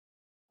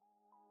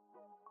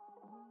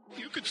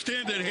You could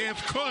stand at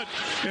half court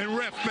and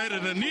ref better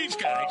than these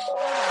guys.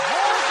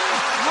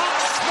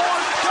 Knocks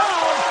Smart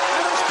down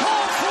and is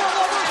called for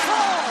another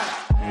foul.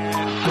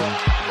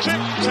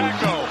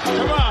 Taco,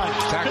 come on.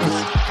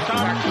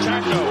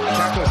 Taco.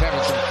 Taco's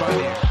having some fun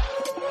here.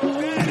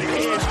 That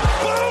is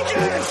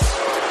bogus.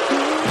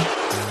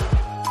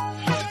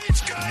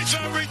 These guys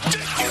are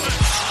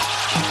ridiculous.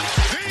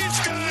 These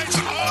guys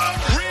are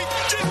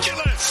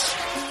ridiculous.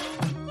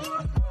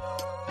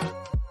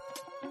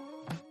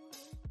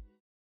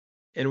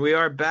 And we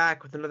are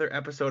back with another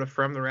episode of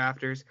From the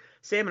Rafters.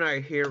 Sam and I are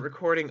here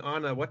recording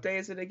on what day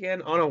is it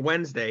again? On a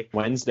Wednesday.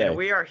 And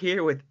we are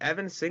here with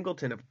Evan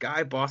Singleton of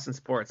Guy Boston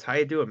Sports. How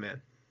you doing,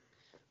 man?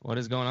 What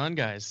is going on,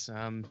 guys?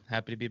 I'm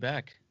happy to be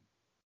back.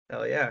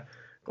 Hell yeah.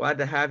 Glad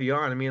to have you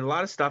on. I mean, a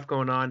lot of stuff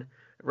going on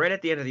right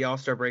at the end of the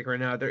All-Star break right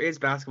now. There is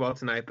basketball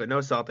tonight, but no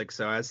Celtics.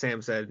 So as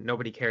Sam said,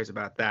 nobody cares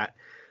about that.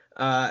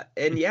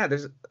 And yeah,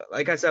 there's,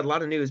 like I said, a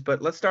lot of news,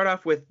 but let's start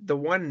off with the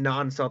one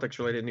non-Celtics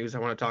related news I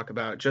want to talk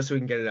about, just so we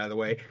can get it out of the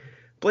way.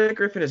 Blake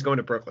Griffin is going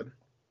to Brooklyn.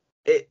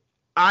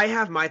 I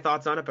have my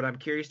thoughts on it, but I'm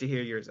curious to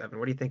hear yours, Evan.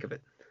 What do you think of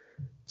it?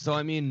 So,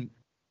 I mean,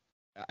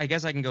 I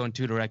guess I can go in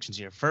two directions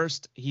here.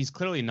 First, he's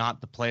clearly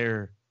not the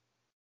player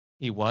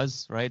he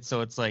was, right?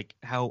 So it's like,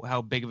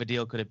 how big of a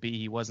deal could it be?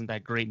 He wasn't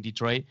that great in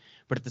Detroit,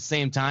 but at the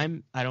same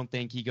time, I don't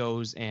think he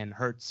goes and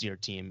hurts your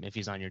team if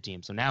he's on your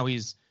team. So now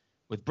he's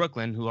with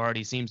Brooklyn, who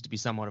already seems to be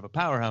somewhat of a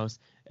powerhouse,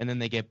 and then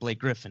they get Blake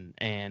Griffin.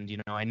 And, you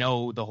know, I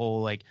know the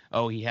whole, like,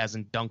 oh, he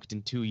hasn't dunked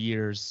in 2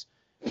 years.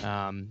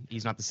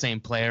 He's not the same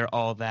player,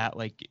 all that.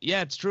 Like,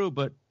 yeah, it's true,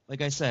 but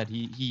like I said,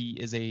 he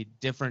is a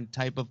different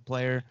type of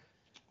player.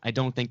 I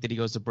don't think that he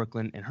goes to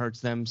Brooklyn and hurts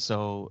them.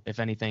 So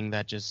if anything,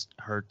 that just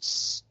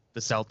hurts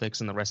the Celtics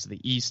and the rest of the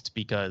East,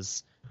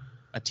 because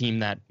a team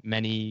that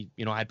many,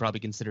 you know, I'd probably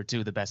consider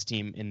too the best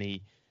team in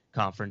the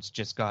conference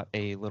just got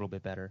a little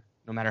bit better.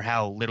 No matter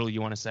how little you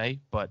want to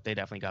say, but they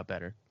definitely got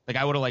better. Like,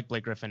 I would have liked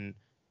Blake Griffin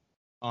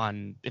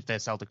on if the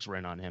Celtics were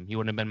in on him. He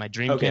wouldn't have been my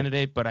dream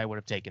candidate, but I would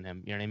have taken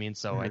him. You know what I mean?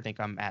 So I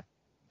think I'm at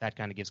that.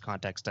 Kind of gives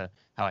context to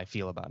how I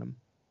feel about him.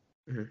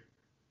 Mm-hmm.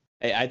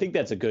 I think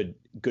that's a good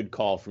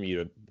call from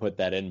you to put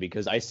that in,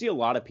 because I see a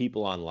lot of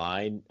people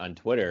online on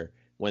Twitter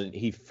when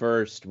he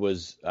first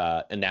was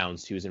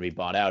announced he was going to be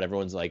bought out.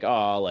 Everyone's like,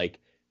 oh, like,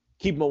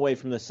 keep him away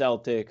from the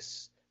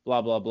Celtics,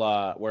 blah, blah,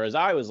 blah. Whereas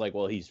I was like,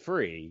 well, he's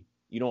free.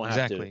 You don't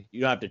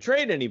have to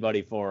trade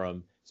anybody for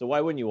him. So why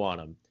wouldn't you want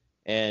him?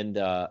 And,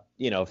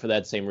 you know, for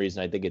that same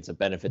reason, I think it's a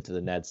benefit to the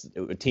Nets,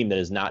 a team that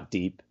is not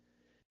deep.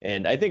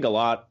 And I think a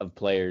lot of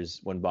players,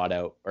 when bought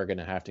out, are going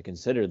to have to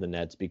consider the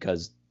Nets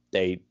because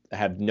they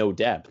have no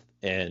depth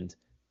and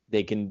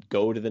they can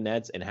go to the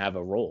Nets and have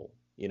a role.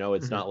 You know,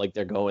 it's not like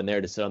they're going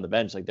there to sit on the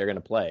bench, like they're going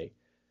to play.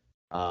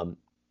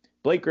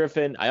 Blake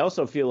Griffin, I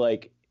also feel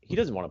like he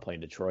doesn't want to play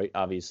in Detroit,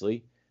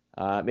 obviously.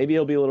 Maybe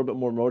he'll be a little bit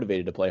more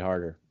motivated to play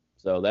harder.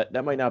 So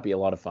that might not be a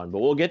lot of fun, but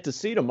we'll get to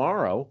see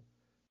tomorrow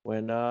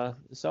when the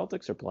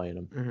Celtics are playing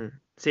him. Mm-hmm.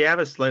 See, I have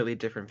a slightly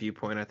different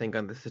viewpoint, I think,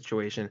 on the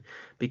situation,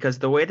 because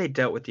the way they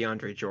dealt with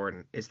DeAndre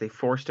Jordan is they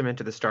forced him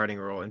into the starting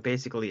role and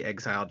basically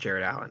exiled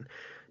Jared Allen.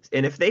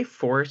 And if they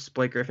force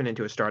Blake Griffin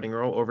into a starting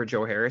role over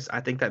Joe Harris,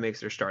 I think that makes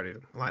their starting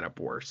lineup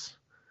worse.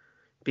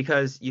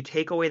 Because you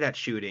take away that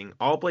shooting,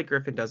 all Blake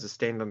Griffin does is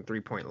stand on the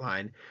three-point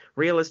line.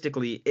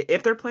 Realistically,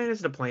 if their plan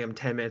is to play him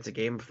 10 minutes a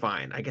game,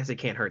 fine. I guess it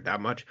can't hurt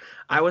that much.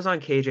 I was on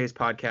KJ's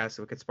podcast,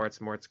 Look at Smart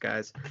Sports,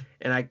 guys,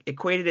 and I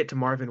equated it to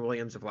Marvin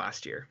Williams of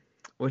last year,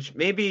 which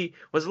maybe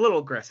was a little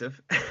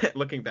aggressive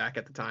looking back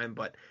at the time,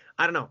 but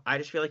I don't know. I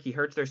just feel like he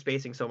hurts their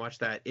spacing so much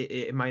that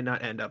it might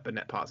not end up a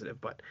net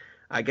positive, but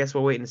I guess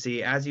we'll wait and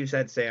see. As you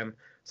said, Sam,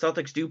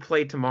 Celtics do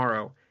play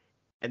tomorrow,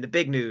 and the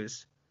big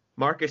news,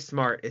 Marcus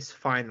Smart is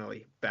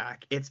finally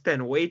back. It's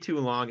been way too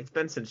long. It's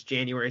been since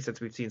January since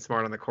we've seen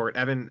Smart on the court.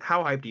 Evan,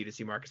 how hyped are you to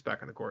see Marcus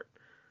back on the court?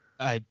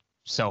 I'm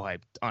so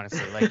hyped,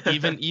 honestly. Like,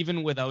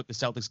 even without the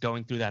Celtics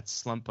going through that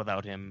slump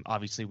without him,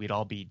 obviously we'd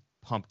all be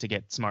pumped to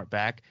get Smart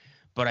back.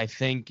 But I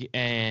think,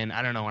 and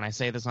I don't know, when I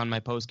say this on my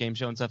post-game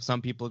show and stuff,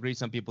 some people agree,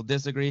 some people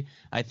disagree.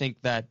 I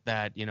think that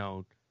you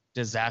know,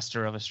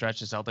 disaster of a stretch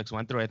the Celtics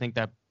went through, I think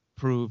that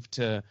proved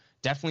to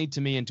definitely to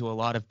me and to a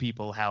lot of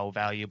people how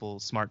valuable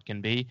Smart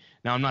can be.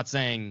 Now, I'm not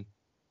saying,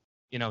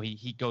 you know,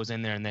 he goes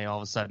in there and they all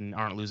of a sudden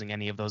aren't losing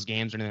any of those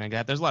games or anything like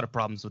that. There's a lot of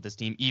problems with this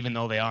team, even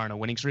though they are in a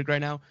winning streak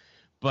right now.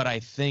 But I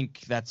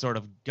think that sort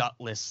of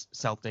gutless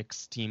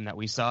Celtics team that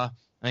we saw,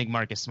 I think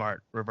Marcus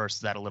Smart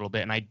reverses that a little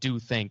bit. And I do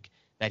think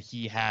that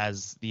he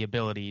has the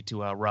ability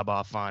to rub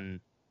off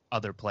on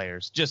other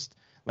players. Just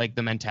like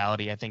the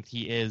mentality, I think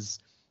he is,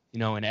 you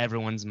know, in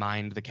everyone's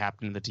mind, the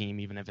captain of the team,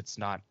 even if it's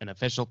not an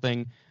official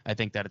thing. I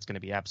think that it's going to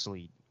be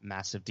absolutely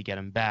massive to get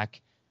him back.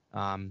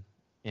 And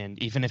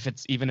even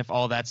if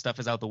all that stuff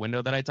is out the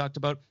window that I talked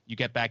about, you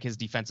get back his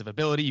defensive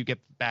ability, you get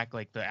back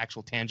like the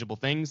actual tangible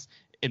things,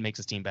 it makes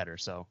his team better.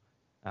 So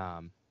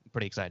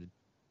pretty excited.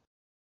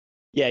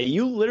 Yeah,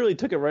 you literally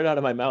took it right out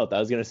of my mouth. I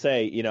was going to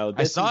say, you know,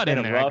 I saw it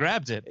in there. I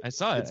grabbed it. I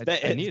saw it.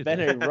 It's been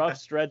a rough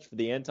stretch for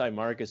the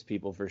anti-Marcus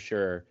people for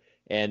sure.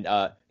 And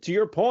to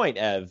your point,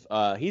 Ev,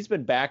 he's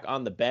been back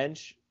on the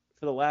bench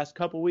for the last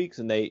couple weeks,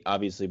 and they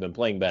obviously been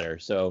playing better.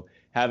 So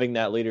having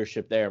that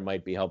leadership there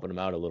might be helping him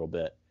out a little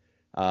bit.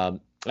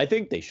 I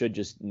think they should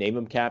just name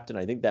him captain.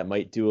 I think that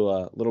might do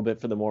a little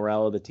bit for the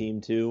morale of the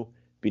team too.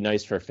 Be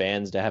nice for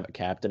fans to have a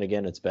captain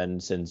again. It's been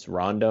since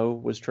Rondo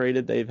was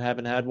traded they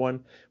haven't had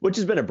one, which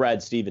has been a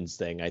Brad Stevens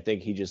thing. I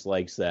think he just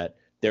likes that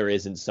there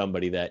isn't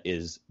somebody that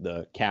is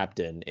the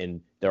captain and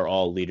they're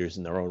all leaders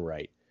in their own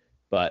right.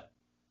 But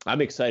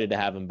I'm excited to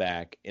have him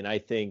back, and I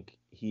think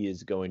he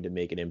is going to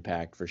make an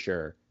impact for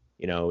sure.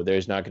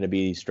 There's not going to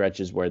be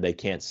stretches where they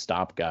can't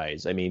stop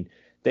guys. I mean,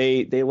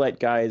 they let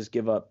guys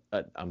give up.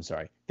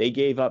 They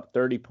gave up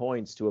 30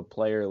 points to a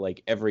player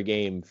like every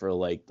game for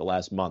like the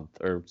last month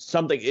or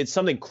something. It's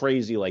something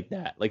crazy like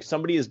that. Like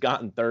somebody has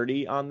gotten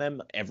 30 on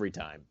them every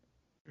time.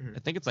 I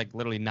think it's like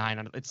literally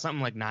it's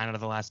something like 9 out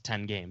of the last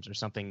 10 games or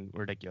something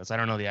ridiculous. I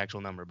don't know the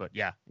actual number, but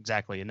yeah,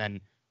 exactly. And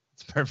then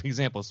it's a perfect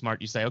example.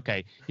 Smart, you say,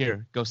 okay,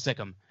 here, go sick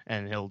him,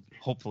 and he'll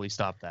hopefully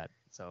stop that.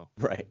 So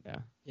right,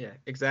 yeah,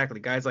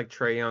 exactly. Guys like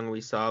Trae Young, we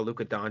saw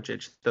Luka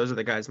Doncic. Those are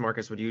the guys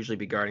Marcus would usually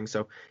be guarding.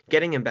 So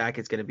getting him back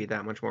is going to be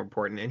that much more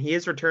important. And he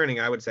is returning,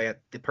 I would say,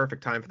 at the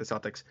perfect time for the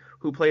Celtics,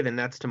 who play the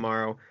Nets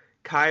tomorrow.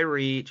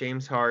 Kyrie,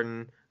 James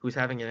Harden, who's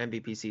having an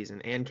MVP season,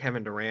 and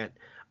Kevin Durant.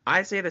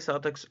 I say the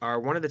Celtics are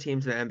one of the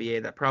teams in the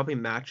NBA that probably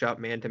match up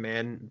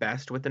man-to-man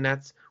best with the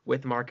Nets,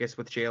 with Marcus,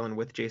 with Jalen,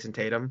 with Jason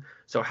Tatum.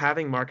 So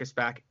having Marcus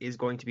back is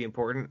going to be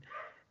important.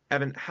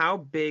 Evan, how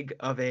big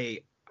of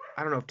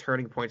I don't know if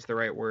turning point's the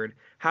right word.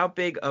 How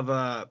big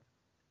of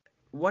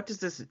what does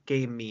this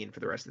game mean for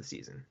the rest of the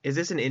season? Is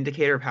this an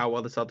indicator of how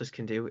well the Celtics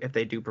can do if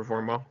they do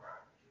perform well?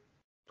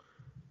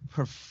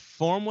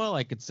 Perform well,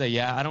 I could say,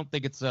 yeah. I don't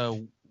think it's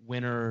a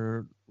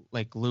winner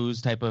like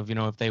lose type of,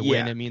 if they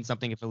win, it means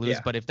something. If they lose,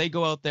 but if they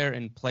go out there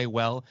and play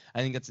well,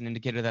 I think that's an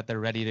indicator that they're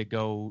ready to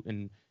go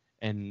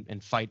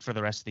and fight for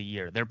the rest of the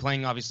year. They're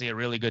playing obviously a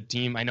really good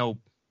team. I know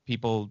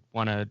people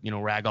want to,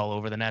 rag all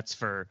over the Nets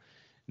for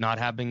not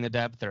having the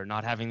depth or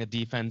not having the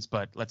defense,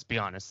 but let's be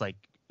honest, like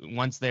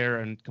once they're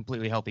a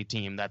completely healthy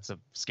team, that's a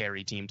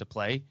scary team to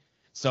play.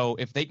 So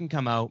if they can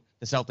come out,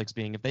 the Celtics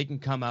being, if they can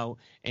come out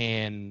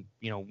and,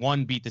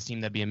 one, beat this team,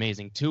 that'd be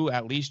amazing. Two,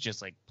 at least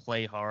just like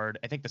play hard.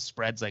 I think the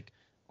spread's like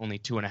only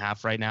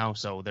 2.5 right now.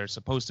 So they're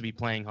supposed to be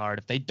playing hard.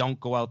 If they don't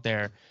go out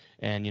there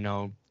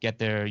and, get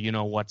their,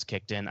 what's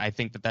kicked in, I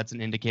think that that's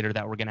an indicator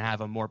that we're going to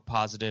have a more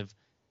positive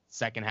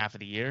second half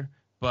of the year.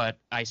 But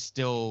I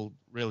still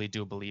really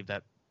do believe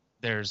that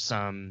there's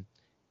some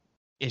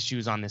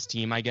issues on this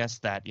team, I guess,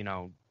 that,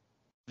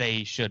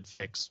 they should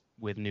fix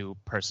with new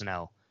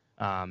personnel.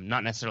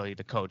 Not necessarily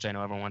the coach. I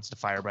know everyone wants to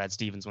fire Brad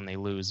Stevens when they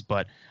lose,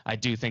 but I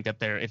do think that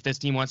if this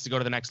team wants to go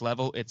to the next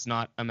level, it's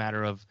not a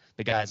matter of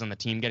the guys on the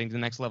team getting to the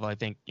next level. I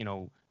think,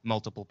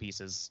 multiple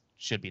pieces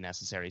should be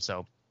necessary.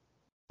 So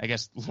I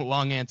guess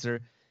long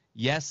answer,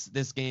 yes,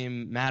 this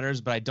game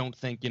matters, but I don't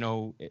think,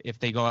 if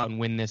they go out and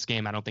win this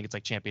game, I don't think it's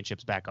like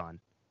championships back on,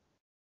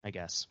 I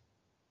guess.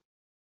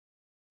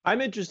 I'm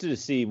interested to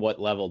see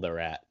what level they're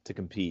at to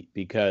compete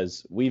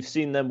because we've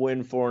seen them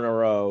win 4 in a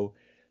row.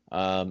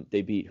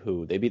 They beat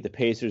who? They beat the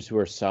Pacers, who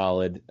are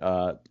solid.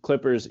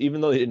 Clippers, even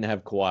though they didn't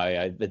have Kawhi,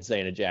 I've been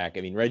saying to Jack,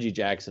 I mean, Reggie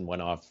Jackson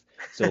went off,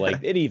 so like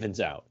it evens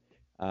out.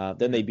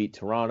 Then they beat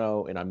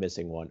Toronto, and I'm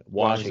missing one,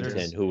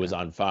 Washington, who was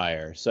on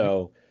fire.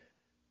 So,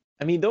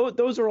 I mean,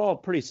 those are all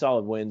pretty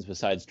solid wins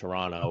besides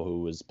Toronto, who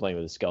was playing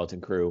with a skeleton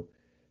crew.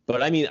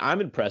 But I mean, I'm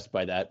impressed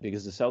by that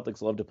because the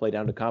Celtics love to play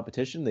down to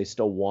competition. They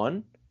still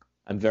won.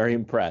 I'm very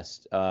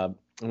impressed. I'm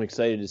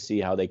excited to see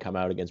how they come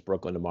out against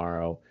Brooklyn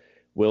tomorrow.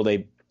 Will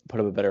they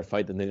put up a better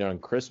fight than they did on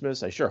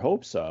Christmas? I sure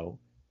hope so.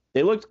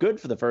 They looked good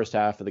for the first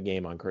half of the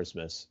game on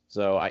Christmas.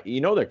 So,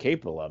 they're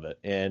capable of it.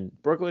 And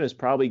Brooklyn has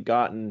probably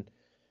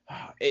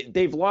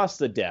they've lost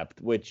the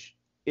depth, which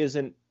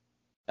isn't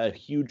a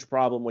huge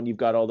problem when you've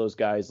got all those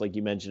guys. Like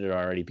you mentioned it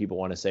already. People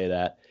want to say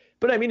that.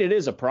 But, I mean, it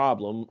is a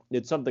problem.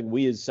 It's something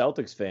we as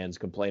Celtics fans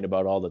complain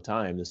about all the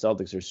time. The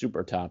Celtics are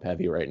super top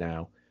heavy right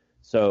now.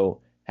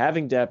 So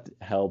having depth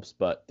helps,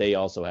 but they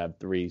also have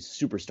 3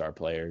 superstar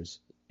players.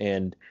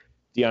 And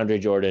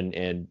DeAndre Jordan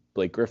and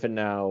Blake Griffin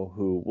now,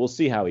 who we'll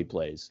see how he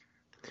plays.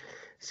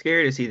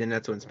 Scary to see the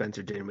Nets when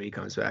Spencer Dinwiddie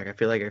comes back. I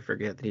feel like I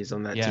forget that he's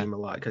on that team a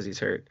lot because he's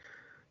hurt.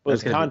 Well,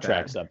 his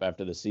contract's up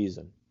after the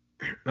season.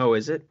 Oh,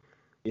 is it?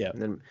 Yeah.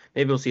 And then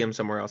maybe we'll see him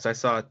somewhere else. I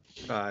saw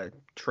a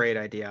trade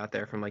idea out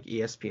there from like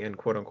ESPN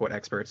quote-unquote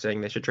experts saying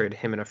they should trade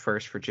him in a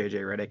first for JJ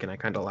Redick, and I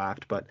kind of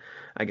laughed, but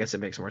I guess it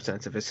makes more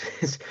sense if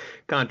his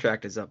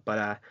contract is up.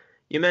 But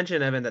you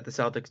mentioned, Evan, that the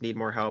Celtics need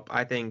more help.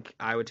 I think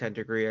I would tend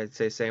to agree. I'd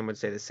say Sam would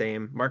say the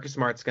same. Marcus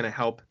Smart's going to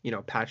help,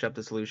 patch up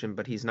the solution,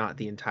 but he's not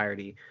the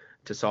entirety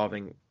to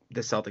solving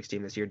the Celtics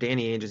team this year.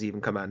 Danny Ainge has even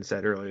come out and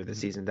said earlier this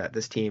season that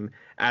this team,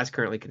 as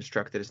currently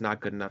constructed, is not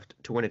good enough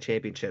to win a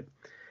championship.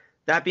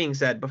 That being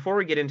said, before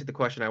we get into the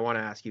question I want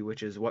to ask you,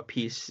 which is what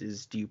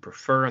pieces do you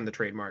prefer on the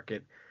trade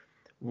market?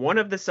 One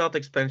of the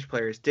Celtics bench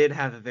players did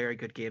have a very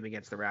good game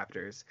against the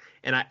Raptors,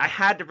 and I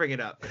had to bring it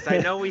up because I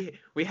know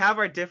we have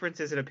our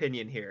differences in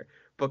opinion here,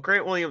 but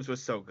Grant Williams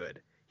was so good.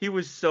 He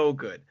was so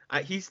good.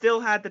 He still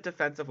had the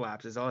defensive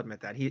lapses. I'll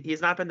admit that.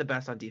 He's not been the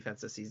best on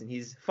defense this season.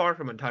 He's far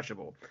from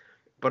untouchable.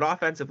 But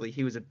offensively,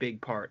 he was a big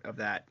part of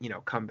that,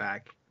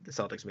 comeback the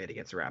Celtics made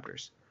against the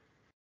Raptors.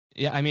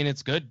 Yeah, I mean,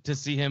 it's good to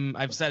see him.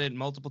 I've said it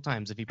multiple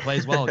times. If he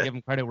plays well, give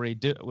him credit where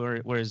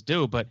he's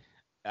due. But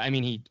I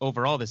mean, he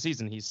overall this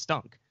season he's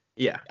stunk.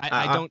 Yeah,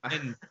 I don't,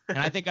 and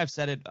I think I've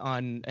said it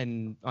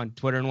on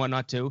Twitter and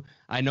whatnot too.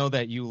 I know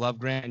that you love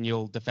Grant and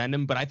you'll defend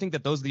him, but I think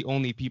that those are the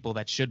only people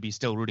that should be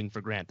still rooting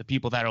for Grant. The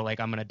people that are like,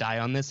 I'm gonna die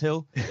on this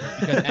hill,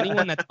 because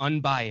anyone that's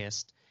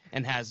unbiased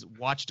and has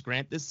watched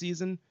Grant this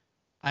season,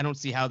 I don't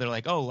see how they're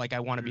like, oh, like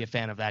I want to be a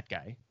fan of that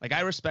guy. Like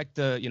I respect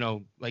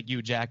the, like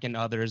you, Jack, and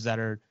others that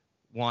are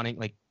wanting,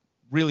 like,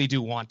 really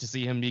do want to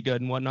see him be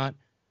good and whatnot,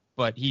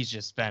 but he's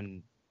just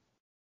been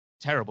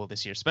terrible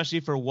this year, especially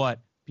for what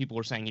people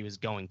were saying he was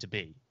going to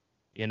be,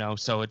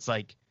 so it's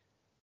like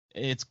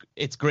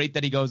it's great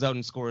that he goes out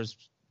and scores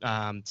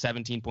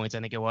 17 points, I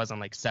think it was, on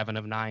like 7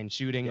 of 9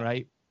 shooting,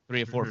 right?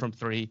 3 of 4 from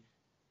 3.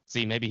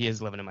 See, maybe he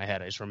is living in my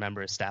head. I just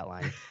remember his stat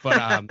line,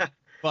 but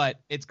but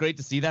it's great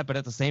to see that. But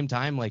at the same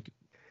time, like,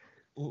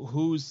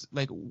 who's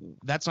like,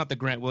 that's not the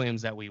Grant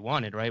Williams that we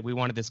wanted, right? We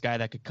wanted this guy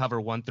that could cover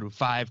 1 through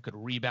 5, could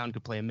rebound,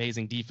 could play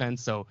amazing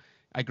defense. So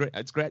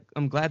it's great.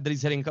 I'm glad that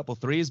he's hitting a couple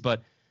threes,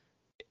 but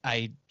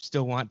I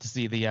still want to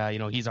see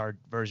the he's our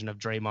version of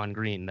Draymond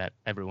Green that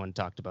everyone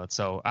talked about.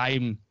 So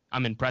I'm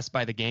impressed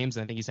by the games,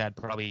 and I think he's had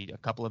probably a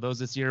couple of those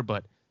this year.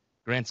 But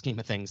grand scheme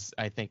of things,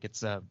 I think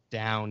it's a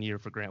down year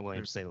for Grant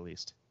Williams, to say the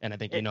least. And I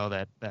think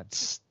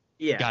that's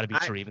got to be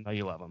true, even though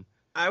you love him.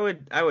 I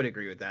would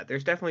agree with that.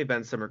 There's definitely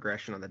been some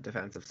regression on the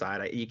defensive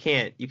side. You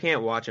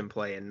can't watch him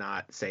play and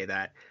not say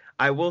that.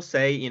 I will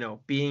say,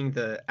 being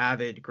the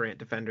avid Grant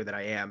defender that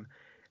I am,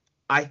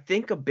 I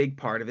think a big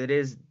part of it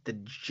is the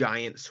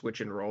giant switch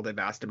and roll they've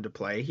asked him to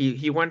play.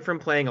 He went from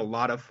playing a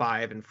lot of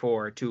 5 and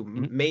 4 to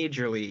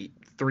majorly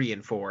 3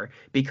 and 4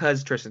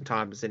 because Tristan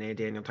Thompson and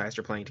Daniel Tice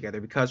are playing together,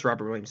 because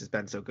Robert Williams has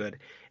been so good.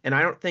 And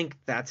I don't think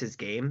that's his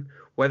game.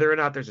 Whether or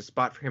not there's a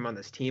spot for him on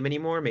this team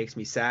anymore makes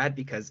me sad,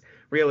 because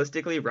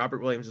realistically,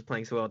 Robert Williams is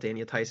playing so well.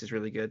 Daniel Tice is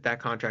really good. That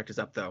contract is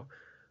up, though.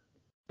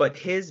 But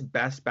his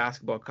best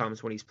basketball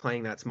comes when he's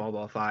playing that small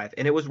ball 5.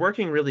 And it was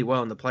working really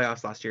well in the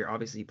playoffs last year.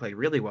 Obviously, he played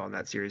really well in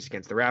that series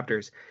against the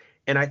Raptors.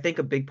 And I think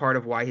a big part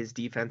of why his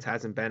defense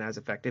hasn't been as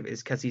effective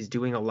is because he's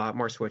doing a lot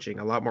more switching,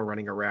 a lot more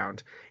running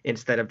around,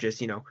 instead of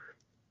just,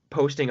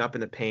 posting up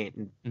in the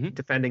paint and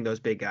defending those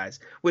big guys,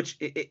 which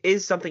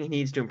is something he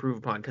needs to improve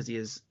upon because he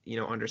is,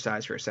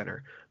 undersized for a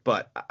center.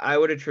 But I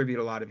would attribute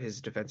a lot of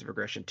his defensive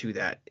regression to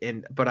that.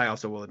 But I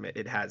also will admit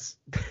it has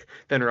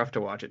been rough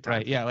to watch at times.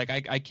 Right. Yeah. Like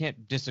I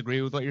can't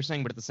disagree with what you're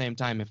saying, but at the same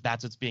time, if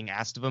that's what's being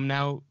asked of him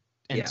now,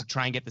 and to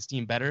try and get this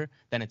team better,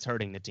 then it's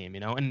hurting the team,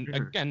 And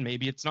again,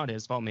 maybe it's not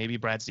his fault. Maybe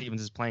Brad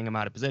Stevens is playing him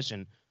out of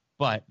position,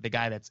 but the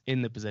guy that's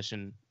in the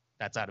position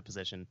that's out of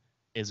position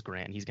is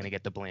Grant. He's going to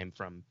get the blame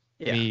from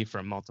me,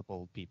 from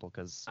multiple people,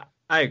 because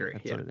I agree.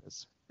 That's what it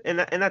is. And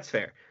that's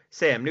fair.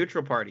 Sam,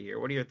 neutral party here.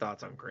 What are your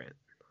thoughts on Grant?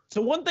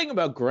 So one thing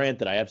about Grant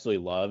that I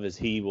absolutely love is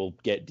he will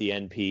get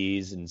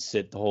DNPs and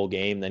sit the whole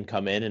game, then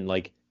come in and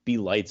like be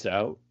lights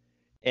out.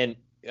 And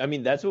I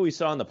mean, that's what we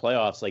saw in the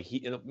playoffs. Like,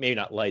 he maybe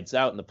not lights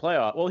out in the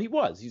playoff. Well, he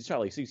was. He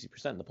shot like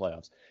 60% in the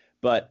playoffs.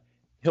 But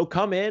he'll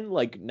come in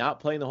like not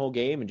playing the whole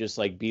game and just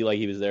like be like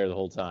he was there the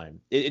whole time.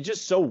 It's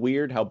just so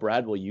weird how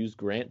Brad will use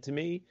Grant to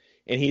me.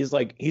 And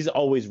he's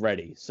always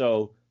ready.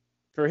 So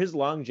for his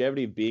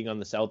longevity of being on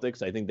the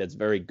Celtics, I think that's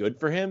very good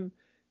for him,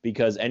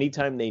 because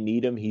anytime they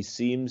need him, he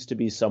seems to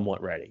be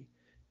somewhat ready.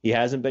 He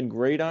hasn't been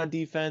great on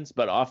defense,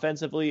 but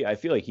offensively, I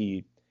feel like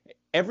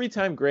every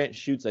time Grant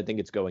shoots, I think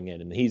it's going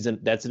in, and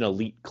that's an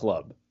elite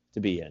club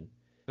to be in.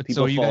 But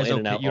People so are you fall guys in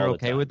and okay? out You're all the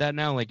okay time. with that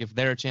now? Like, if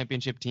they're a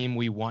championship team,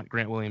 we want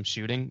Grant Williams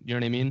shooting. You know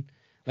what I mean?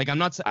 Like, I'm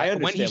not I when he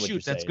understand what shoots,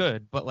 you're that's saying.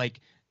 good. But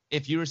like,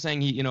 if you were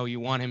saying you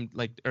want him,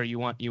 like, or you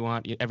want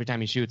every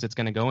time he shoots, it's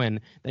going to go in,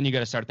 then you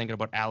got to start thinking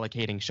about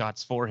allocating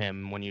shots for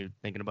him when you're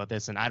thinking about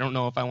this. And I don't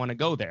know if I want to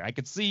go there. I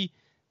could see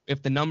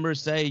if the numbers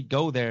say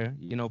go there,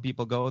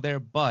 people go there,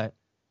 but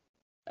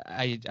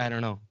I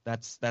don't know.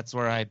 That's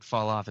where I'd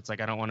fall off. It's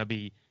like I don't want to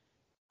be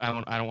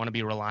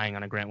relying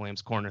on a Grant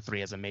Williams corner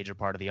 3 as a major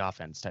part of the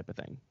offense type of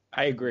thing.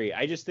 I agree.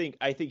 I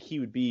think he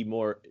would be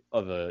more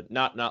of a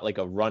not like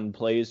a run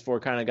plays for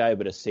kind of guy,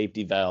 but a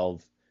safety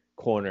valve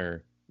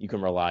corner. You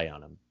can rely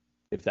on him,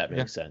 if that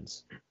makes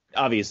sense.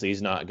 Obviously,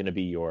 he's not going to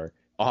be your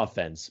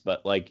offense,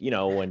 but like,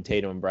 when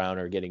Tatum and Brown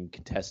are getting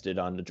contested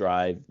on the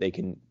drive, they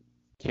can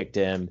kick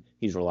to him.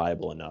 He's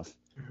reliable enough.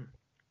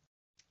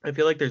 I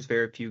feel like there's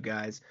very few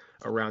guys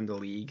around the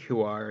league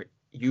who are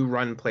you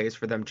run plays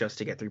for them just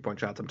to get 3-point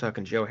shots. I'm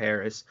talking Joe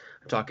Harris.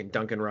 I'm talking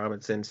Duncan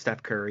Robinson,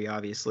 Steph Curry,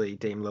 obviously,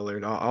 Dame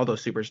Lillard, all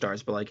those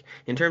superstars. But like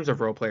in terms of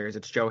role players,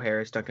 it's Joe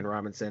Harris, Duncan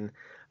Robinson.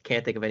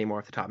 Can't think of any more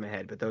off the top of my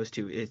head, but those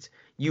two, it's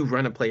you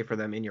run a play for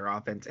them in your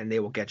offense and they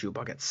will get you a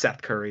bucket.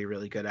 Seth Curry,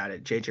 really good at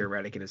it. JJ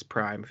Redick in his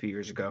prime a few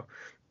years ago.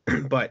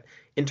 But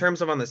in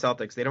terms of on the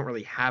Celtics, they don't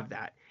really have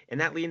that. And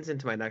that leads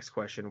into my next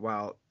question.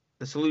 While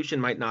the solution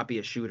might not be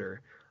a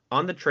shooter,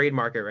 on the trade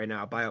market right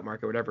now, buyout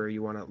market, whatever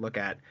you want to look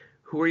at,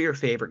 who are your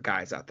favorite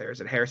guys out there? Is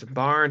it Harrison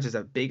Barnes? Is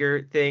it a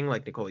bigger thing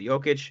like Nikola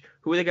Jokic?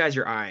 Who are the guys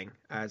you're eyeing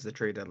as the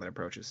trade deadline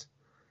approaches?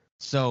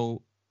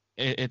 So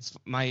it's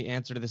my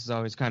answer to this is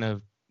always kind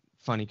of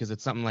funny because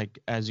it's something like,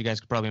 as you guys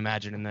could probably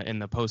imagine, in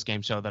the post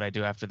game show that I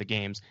do after the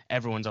games,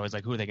 everyone's always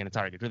like, who are they going to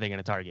target? Who are they going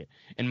to target?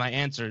 And my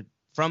answer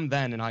from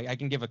then, and I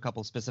can give a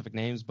couple specific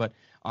names, but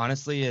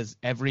honestly, is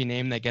every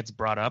name that gets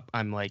brought up,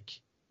 I'm like,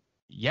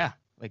 yeah,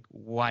 like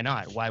why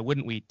not? Why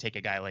wouldn't we take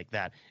a guy like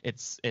that?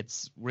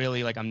 It's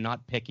really like, I'm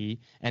not picky.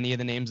 Any of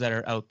the names that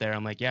are out there,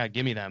 I'm like, yeah,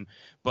 give me them.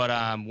 But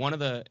one of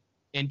the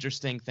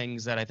interesting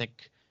things that I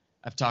think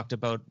I've talked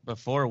about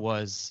before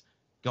was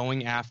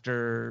going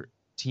after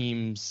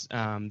teams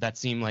that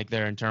seem like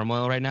they're in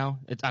turmoil right now.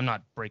 I'm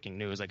not breaking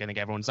news. Like, I think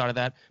everyone started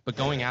that, but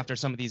going after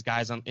some of these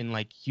guys in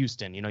like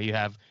Houston, you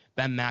have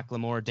Ben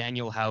McLemore,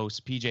 Daniel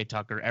House, PJ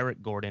Tucker,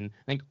 Eric Gordon.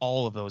 I think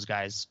all of those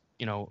guys,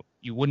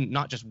 you wouldn't,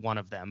 not just one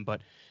of them,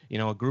 but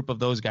a group of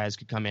those guys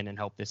could come in and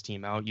help this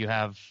team out. You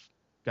have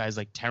guys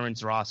like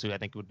Terrence Ross, who I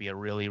think would be a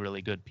really,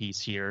 really good piece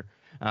here.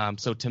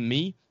 So to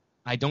me,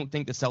 I don't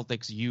think the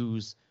Celtics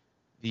use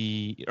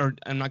or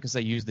I'm not going to say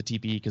use the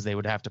TPE because they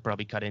would have to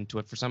probably cut into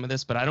it for some of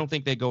this, but I don't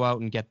think they go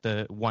out and get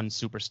the one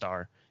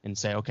superstar and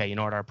say, okay, you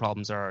know what, our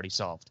problems are already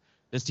solved.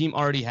 This team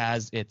already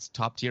has its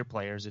top tier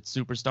players, its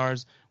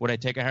superstars. Would I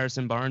take a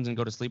Harrison Barnes and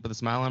go to sleep with a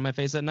smile on my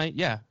face at night?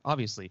 Yeah,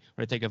 obviously.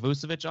 Would I take a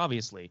Vucevic?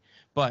 Obviously.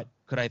 But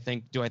do I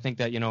think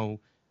that,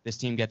 this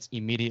team gets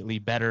immediately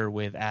better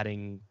with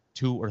adding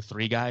 2 or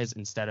 3 guys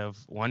instead of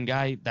one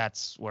guy?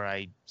 That's where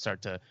I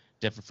start to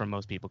differ from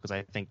most people, because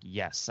I think,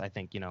 yes,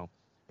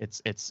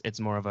 it's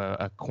more of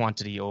a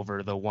quantity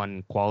over the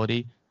one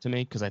quality to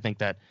me, because I think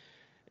that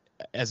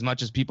as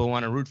much as people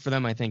want to root for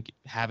them, I think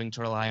having to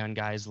rely on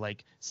guys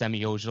like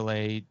Semi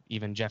Ojeleye,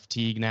 even Jeff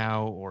Teague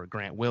now, or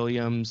Grant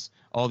Williams,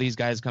 all these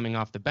guys coming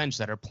off the bench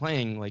that are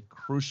playing like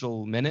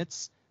crucial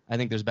minutes, I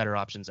think there's better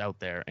options out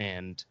there.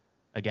 And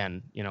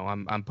again,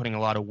 I'm putting a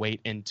lot of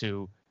weight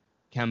into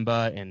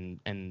Kemba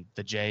and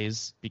the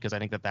Jays, because I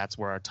think that's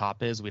where our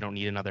top is. We don't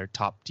need another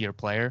top tier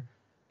player.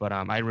 But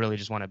I really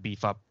just want to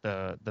beef up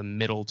the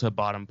middle to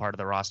bottom part of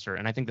the roster.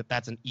 And I think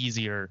that's an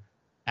easier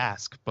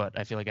ask, but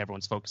I feel like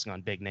everyone's focusing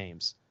on big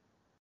names.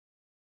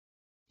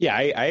 Yeah,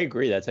 I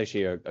agree. That's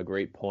actually a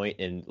great point.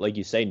 And like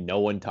you say, no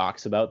one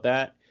talks about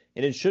that.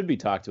 And it should be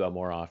talked about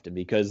more often,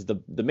 because the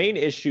main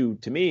issue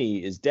to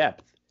me is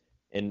depth.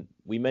 And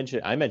I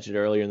mentioned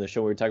earlier in the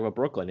show, we were talking about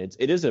Brooklyn.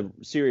 It is a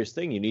serious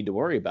thing you need to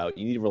worry about.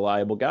 You need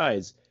reliable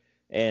guys.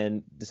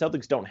 And the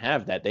Celtics don't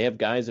have that. They have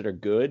guys that are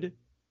good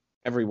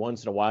every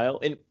once in a while.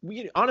 And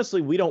we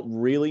don't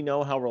really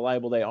know how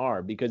reliable they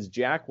are, because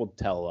Jack will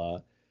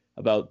tell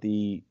about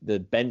the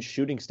bench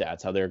shooting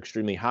stats, how they're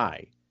extremely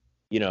high.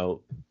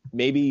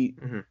 Maybe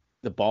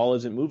the ball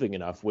isn't moving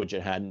enough, which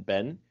it hadn't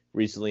been.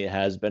 Recently it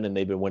has been, and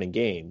they've been winning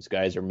games.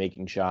 Guys are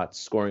making shots,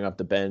 scoring off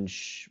the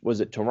bench. Was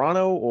it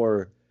Toronto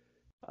or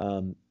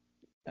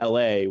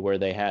LA where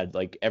they had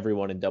like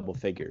everyone in double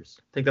figures?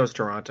 I think that was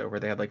Toronto, where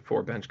they had like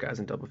 4 bench guys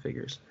in double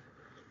figures.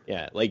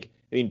 Yeah,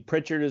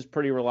 Pritchard is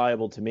pretty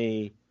reliable to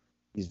me.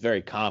 He's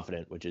very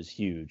confident, which is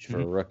huge for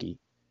a rookie.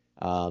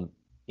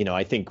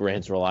 I think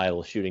Grant's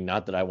reliable shooting.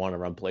 Not that I want to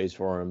run plays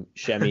for him.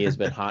 Shemi has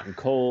been hot and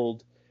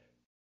cold.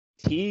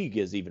 Teague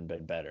has even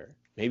been better.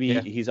 Maybe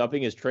he's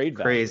upping his trade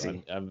value.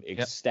 Crazy. I'm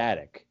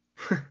ecstatic.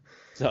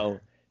 So,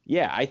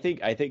 yeah, I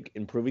think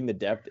improving the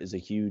depth is a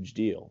huge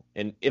deal.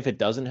 And if it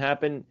doesn't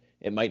happen,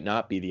 it might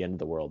not be the end of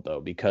the world,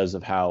 though, because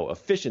of how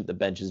efficient the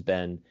bench has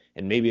been.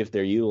 And maybe if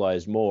they're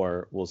utilized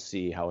more, we'll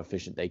see how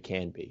efficient they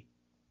can be.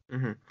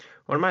 Mm-hmm.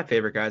 One of my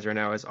favorite guys right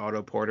now is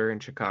Otto Porter in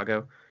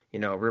Chicago.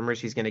 Rumors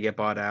he's going to get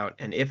bought out.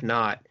 And if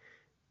not,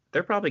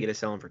 they're probably going to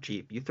sell him for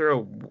cheap. You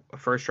throw a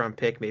first-round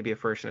pick, maybe a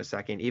first and a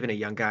second, even a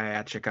young guy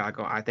at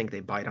Chicago, I think they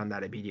bite on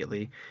that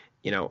immediately.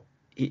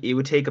 It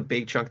would take a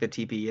big chunk of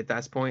the TPE at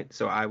that point,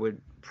 so I would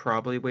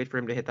probably wait for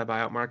him to hit the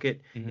buyout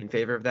market in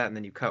favor of that, and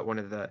then you cut one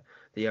of the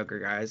younger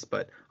guys.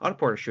 But Otto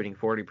Porter's shooting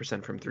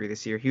 40% from 3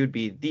 this year. He would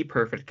be the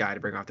perfect guy to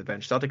bring off the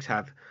bench. Celtics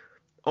have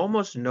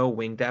almost no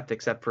wing depth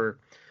except for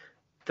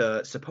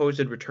the supposed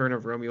return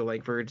of Romeo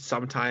Langford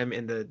sometime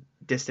in the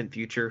distant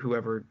future,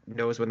 whoever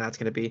knows when that's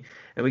going to be.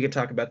 And we can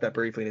talk about that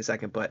briefly in a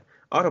second. But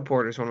Otto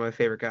Porter is one of my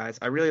favorite guys.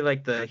 I really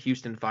like the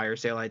Houston fire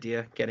sale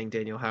idea, getting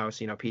Daniel House,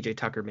 PJ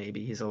Tucker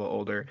maybe. He's a little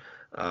older.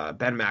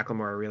 Ben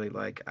McLemore I really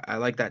like. I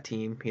like that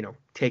team,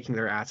 taking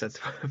their assets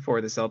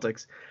for the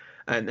Celtics.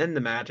 And then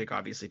the Magic,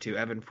 obviously, too.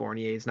 Evan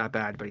Fournier is not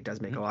bad, but he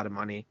does make a lot of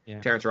money.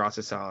 Yeah. Terrence Ross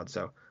is solid.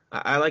 So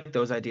I like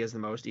those ideas the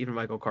most. Even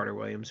Michael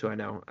Carter-Williams, who I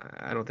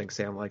don't think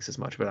Sam likes as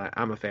much, but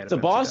I'm a fan of him. It's a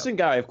Boston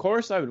guy. Of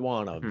course I would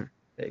want him.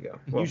 There you go.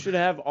 Well, you should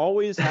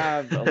always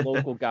have a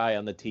local guy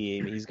on the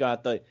team. He's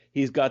got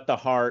the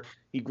heart.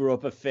 He grew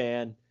up a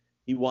fan.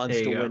 He wants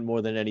to win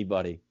more than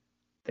anybody.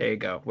 There you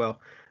go. Well,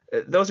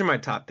 those are my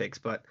top picks,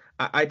 but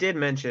I did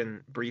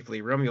mention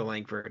briefly Romeo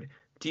Langford.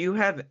 Do you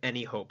have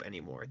any hope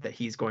anymore that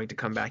he's going to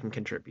come back and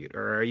contribute?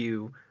 Or are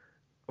you,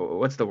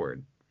 what's the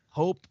word?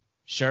 Hope,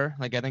 sure.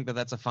 I think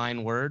that's a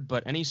fine word,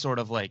 but any sort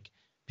of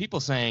people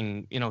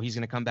saying, he's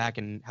going to come back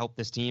and help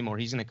this team, or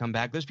he's going to come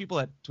back. There's people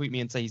that tweet me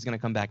and say he's going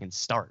to come back and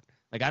start.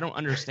 Like, I don't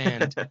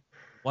understand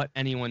what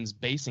anyone's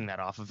basing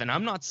that off of. And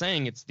I'm not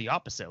saying it's the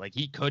opposite. Like,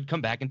 he could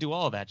come back and do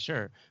all of that,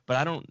 sure. But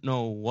I don't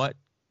know what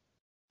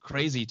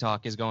crazy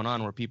talk is going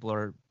on where people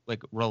are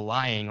like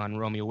relying on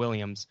Romeo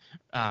Williams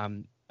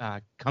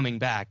coming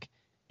back,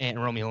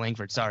 and Romeo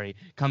Langford,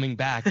 coming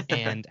back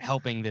and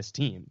helping this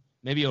team.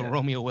 Maybe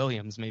Romeo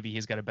Williams, maybe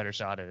he's got a better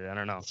shot at it. I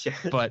don't know.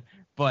 Yeah.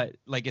 But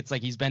like, it's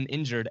like he's been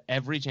injured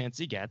every chance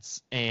he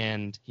gets,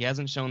 and he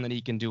hasn't shown that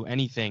he can do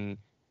anything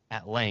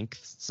at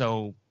length.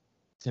 So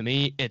to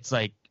me, it's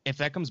like, if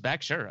that comes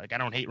back, sure. Like, I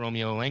don't hate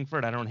Romeo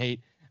Langford. I don't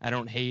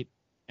hate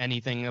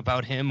anything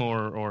about him,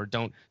 or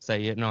don't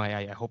say,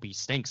 I hope he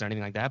stinks or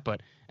anything like that. But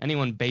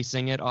anyone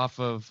basing it off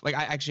of, like,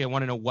 I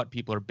want to know what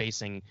people are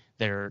basing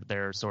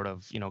their sort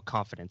of,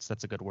 confidence.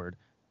 That's a good word.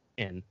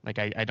 In like,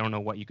 I don't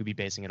know what you could be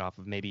basing it off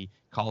of. Maybe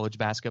college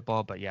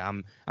basketball, but yeah,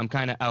 I'm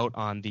kind of out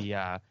on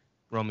the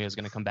Romeo's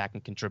going to come back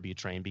and contribute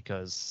train,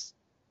 because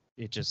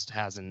it just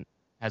hasn't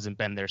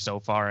been there so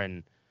far,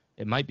 and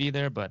it might be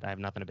there, but I have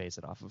nothing to base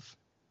it off of.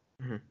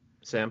 Mm-hmm.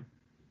 Sam?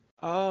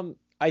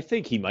 I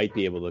think he might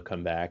be able to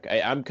come back.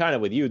 I'm kind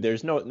of with you.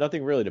 There's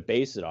nothing really to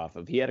base it off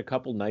of. He had a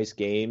couple nice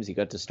games. He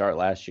got to start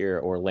last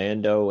year,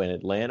 Orlando and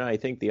Atlanta, I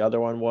think the other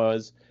one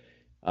was.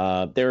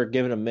 They were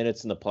giving him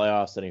minutes in the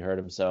playoffs, and he hurt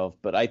himself.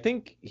 But I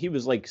think he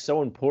was like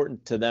so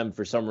important to them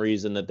for some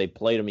reason that they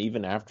played him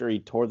even after he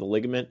tore the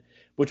ligament,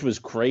 which was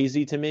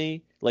crazy to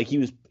me. Like, he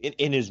was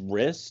in his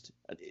wrist,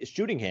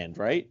 shooting hand,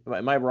 right?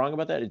 Am I wrong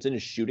about that? It's in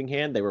his shooting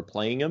hand. They were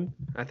playing him.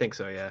 I think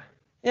so, yeah.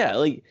 Yeah,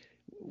 like,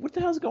 what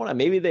the hell's going on?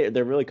 Maybe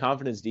they're really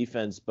confidence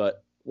defense,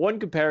 but one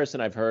comparison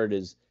I've heard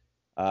is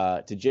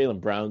to Jaylen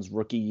Brown's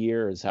rookie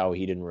year is how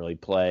he didn't really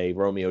play.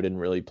 Romeo didn't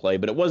really play,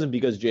 but it wasn't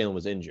because Jaylen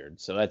was injured.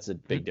 So that's a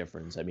big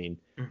difference. I mean,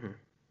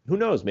 who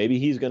knows? Maybe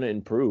he's going to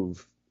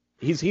improve.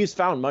 He's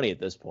found money at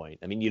this point.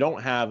 I mean, you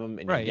don't have him,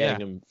 and you're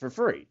getting him for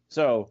free.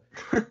 So,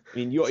 I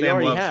mean, you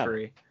already have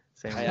free.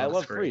 I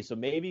love free. So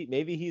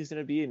maybe he's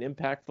going to be an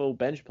impactful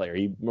bench player.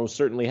 He most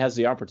certainly has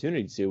the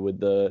opportunity to with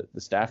the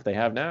staff they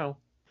have now.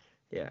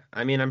 Yeah,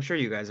 I mean, I'm sure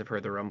you guys have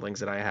heard the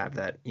rumblings that I have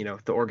that,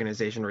 the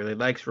organization really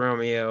likes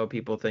Romeo.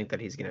 People think that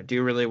he's going to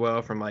do really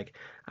well from, like,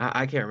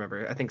 I can't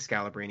remember. I think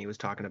Scalabrini was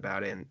talking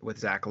about it with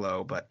Zach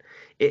Lowe. But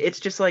it's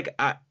just like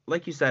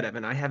you said,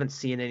 Evan, I haven't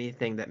seen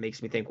anything that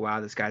makes me think, wow,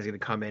 this guy's going to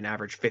come in,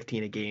 average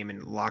 15 a game,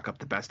 and lock up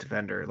the best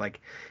defender.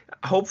 Like,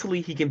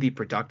 hopefully he can be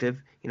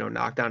productive,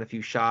 knock down a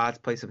few shots,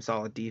 play some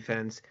solid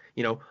defense.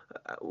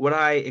 What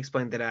I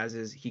explained that as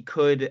is he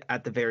could,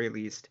 at the very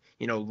least,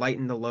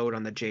 lighten the load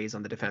on the Jays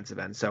on the defensive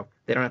end. So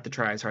they don't have to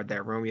try as hard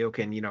there. Romeo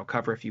can,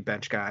 cover a few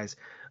bench guys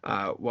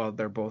while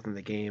they're both in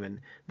the game, and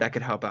that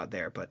could help out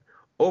there. But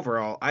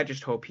overall, I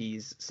just hope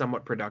he's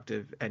somewhat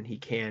productive and he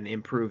can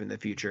improve in the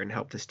future and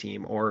help this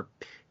team, or,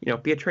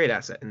 be a trade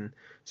asset. And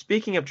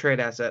speaking of trade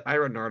asset, I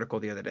wrote an article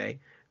the other day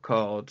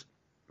called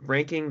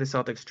Ranking the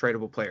Celtics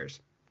Tradable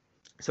Players.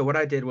 So what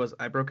I did was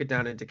I broke it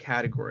down into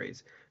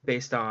categories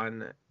based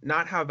on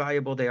not how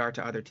valuable they are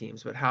to other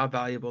teams, but how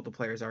valuable the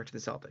players are to the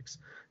Celtics.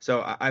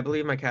 So I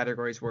believe my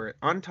categories were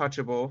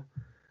untouchable,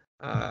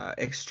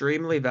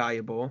 extremely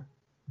valuable.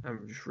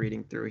 I'm just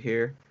reading through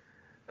here.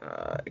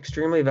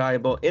 Extremely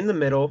valuable, in the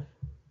middle,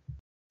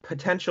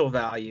 potential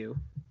value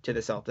to the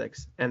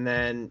Celtics, and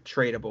then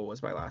tradable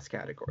was my last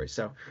category.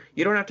 So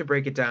you don't have to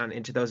break it down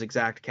into those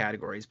exact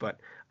categories, but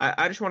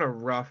I just want a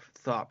rough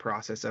thought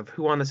process of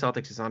who on the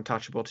Celtics is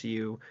untouchable to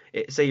you.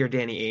 Say you're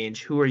Danny Ainge,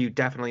 who are you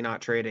definitely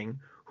not trading?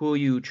 Who are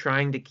you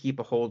trying to keep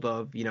a hold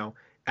of,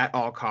 at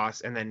all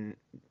costs? And then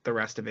the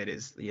rest of it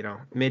is,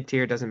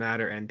 mid-tier, doesn't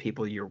matter, and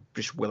people you're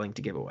just willing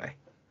to give away.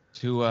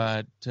 To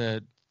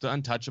the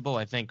untouchable,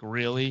 I think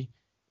really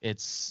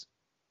it's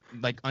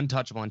like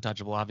untouchable.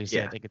 Obviously,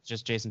 yeah. I think it's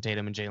just Jason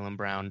Tatum and Jaylen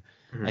Brown.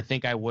 Mm-hmm. I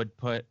think I would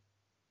put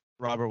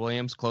Robert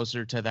Williams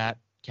closer to that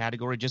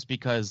category, just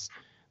because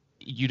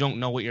you don't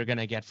know what you're going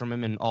to get from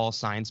him, and all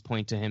signs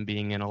point to him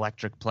being an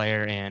electric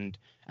player. And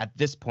at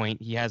this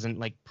point, he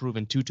hasn't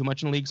proven too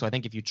much in the league. So I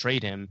think if you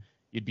trade him,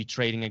 you'd be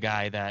trading a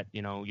guy that,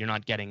 you're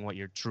not getting what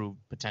your true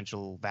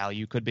potential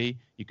value could be.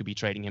 You could be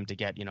trading him to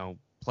get,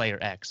 player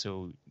X,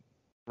 who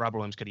Robert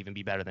Williams could even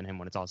be better than him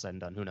when it's all said and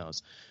done. Who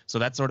knows? So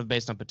that's sort of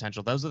based on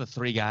potential. Those are the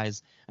three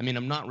guys. I mean,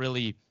 I'm not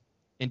really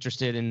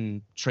interested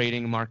in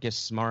trading Marcus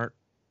Smart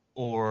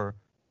or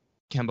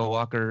Kemba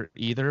Walker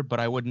either, but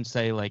I wouldn't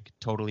say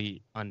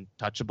totally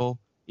untouchable.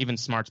 Even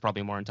Smart's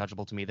probably more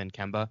untouchable to me than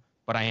Kemba,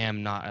 but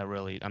I'm not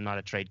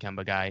a trade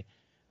Kemba guy.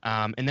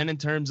 And then in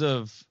terms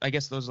of, I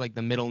guess those are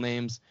the middle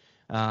names.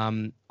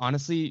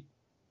 Honestly,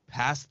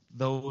 past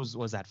those,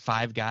 was that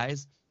 5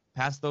 guys?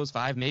 Past those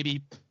 5,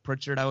 maybe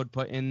Pritchard I would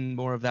put in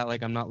more of that.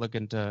 I'm not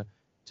looking to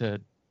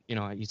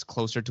he's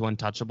closer to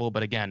untouchable.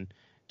 But again,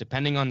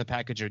 depending on the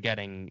package you're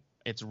getting,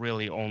 it's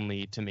really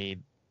only, to me,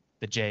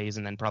 the Jays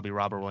and then probably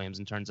Robert Williams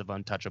in terms of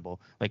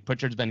untouchable.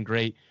 Pritchard's been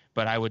great,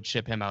 but I would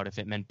ship him out if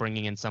it meant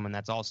bringing in someone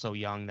that's also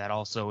young, that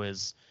also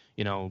is,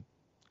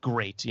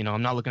 great.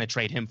 I'm not looking to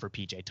trade him for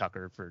PJ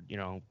Tucker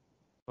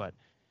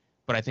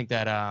but But I think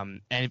that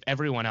and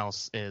everyone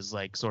else is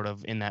like sort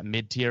of in that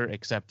mid tier,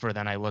 except for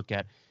then I look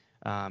at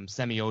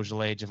Semi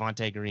Ojeleye,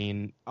 Javonte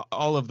Green,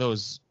 all of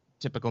those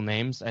typical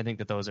names. I think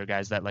that those are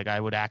guys that like I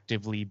would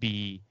actively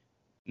be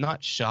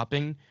not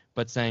shopping,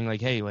 but saying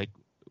like, hey, like,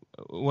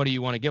 what do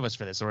you want to give us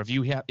for this? Or if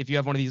you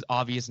have one of these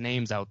obvious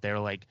names out there,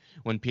 like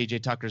when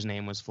PJ Tucker's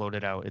name was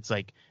floated out, it's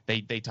like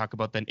they talk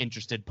about the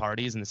interested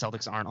parties and the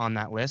Celtics aren't on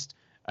that list.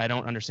 I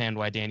don't understand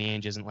why Danny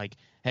Ainge isn't like,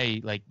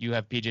 hey, like you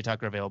have PJ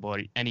Tucker available.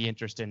 Or any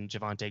interest in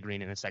Javonte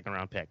Green in a second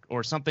round pick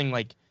or something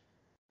like,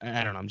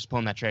 I don't know. I'm just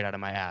pulling that trade out of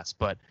my ass,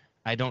 but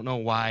I don't know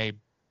why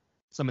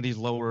some of these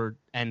lower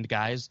end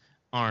guys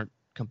aren't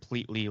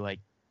completely like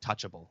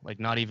touchable. Like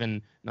not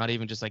even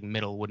just like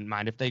middle wouldn't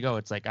mind if they go.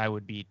 It's like I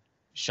would be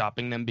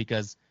shopping them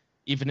because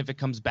even if it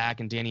comes back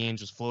and Danny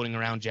Ainge was floating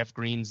around Jeff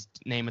Green's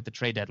name at the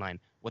trade deadline,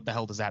 what the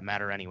hell does that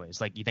matter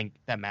anyways? Like you think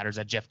that matters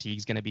that Jeff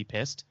Teague's going to be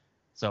pissed?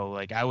 So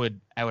like I would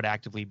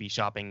actively be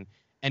shopping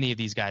any of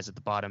these guys at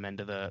the bottom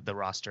end of the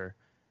roster.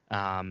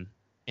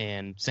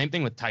 And same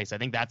thing with Tice. I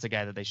think that's a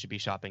guy that they should be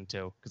shopping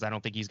too because I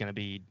don't think he's going to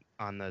be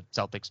on the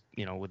Celtics,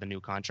 with a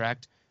new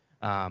contract.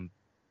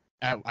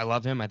 I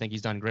love him. I think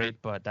he's done great,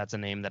 but that's a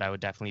name that I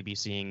would definitely be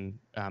seeing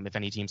if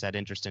any teams had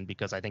interest in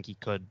because I think he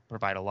could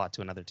provide a lot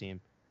to another team.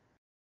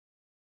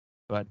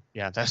 But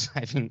yeah,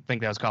 I think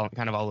that was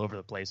kind of all over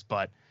the place,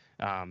 but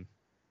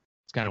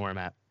it's kind of where I'm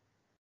at.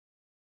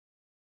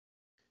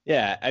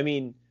 Yeah, I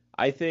mean,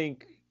 I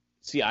think.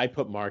 See, I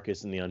put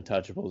Marcus in the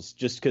untouchables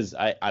just because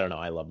I don't know.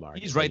 I love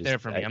Marcus. He's right there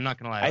for me. I'm not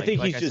gonna lie. I think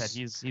like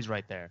he's he's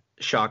right there.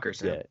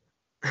 Shockers. Yeah,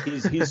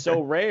 he's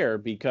so rare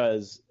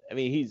because I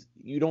mean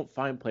you don't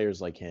find players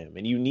like him,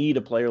 and you need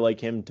a player like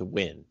him to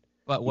win.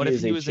 But what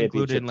if he was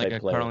included in like a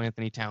Karl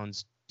Anthony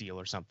Towns deal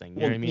or something? You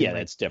know what I mean? Yeah,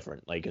 that's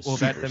different. Like a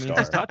superstar. That means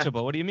it's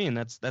touchable. What do you mean?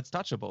 That's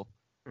touchable.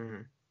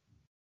 Mm-hmm.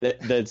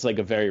 That's like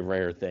a very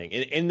rare thing.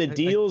 In the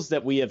deals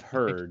that we have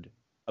heard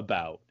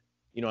about,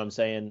 you know what I'm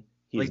saying?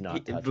 He's like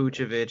not touchable.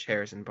 Vucevic,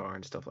 Harrison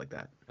Barnes, stuff like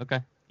that.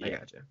 Okay. Yeah.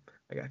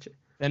 I got you.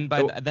 Then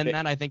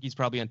then I think he's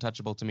probably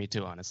untouchable to me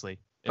too, honestly.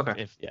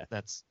 If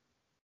that's.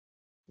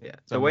 Yeah.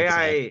 The way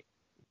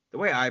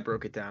I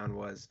broke it down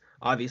was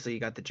obviously you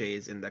got the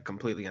Jays in the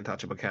completely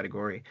untouchable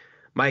category.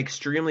 My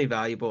extremely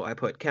valuable, I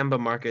put Kemba,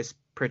 Marcus,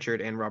 Pritchard,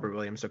 and Robert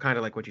Williams. So kind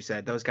of like what you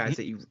said, those guys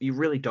that you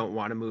really don't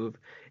want to move.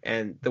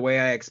 And the way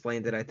I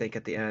explained it, I think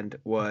at the end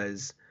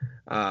was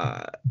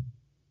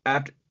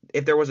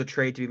if there was a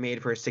trade to be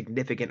made for a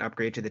significant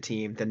upgrade to the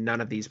team, then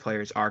none of these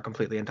players are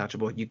completely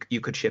untouchable.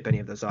 You could ship any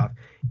of those off.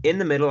 In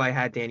the middle, I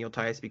had Daniel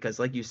Tice because,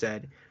 like you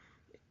said,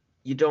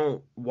 you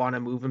don't want to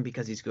move him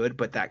because he's good,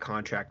 but that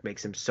contract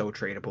makes him so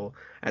tradable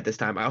at this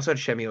time. I also had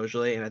Semi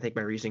Ojeleye, and I think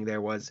my reasoning there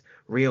was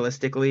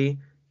realistically,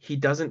 he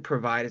doesn't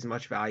provide as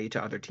much value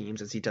to other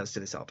teams as he does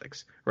to the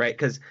Celtics,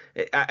 right?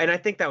 And I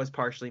think that was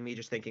partially me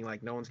just thinking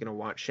like no one's going to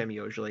want Semi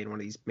Ojeleye in one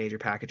of these major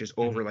packages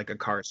over like a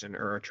Carson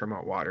or a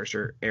Tremont Waters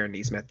or Aaron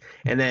Nesmith.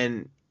 And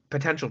then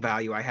potential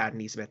value I had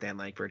Nesmith and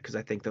Langford because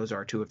I think those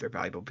are two of their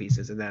valuable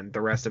pieces. And then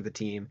the rest of the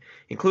team,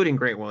 including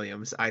Grant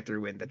Williams, I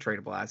threw in the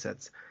tradable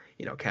assets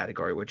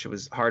category, which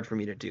was hard for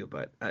me to do,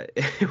 but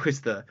it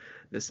was the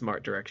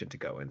smart direction to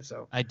go in.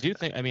 So I do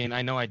think,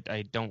 I know I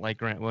don't like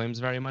Grant Williams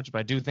very much, but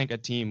I do think a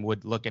team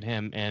would look at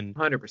him and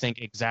 100%. think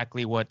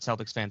exactly what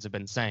Celtics fans have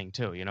been saying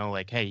too.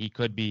 Like, hey, he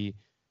could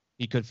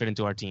fit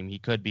into our team. He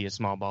could be a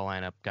small ball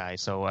lineup guy.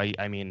 So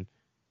I mean,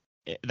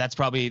 that's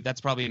probably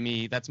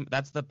me.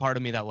 That's the part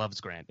of me that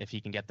loves Grant. If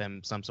he can get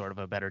them some sort of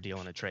a better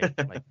deal in a trade,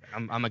 like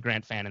I'm a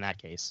Grant fan in that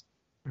case.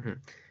 Mm-hmm.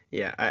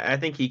 Yeah, I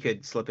think he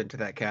could slip into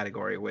that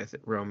category with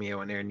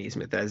Romeo and Aaron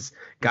Nesmith as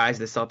guys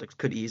the Celtics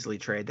could easily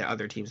trade that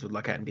other teams would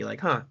look at and be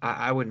like,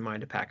 I wouldn't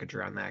mind a package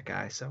around that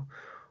guy. So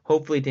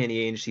hopefully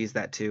Danny Ainge sees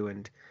that too.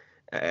 And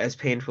as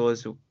painful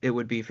as it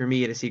would be for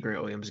me to see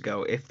Grant Williams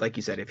go, if, like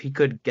you said, if he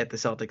could get the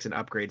Celtics an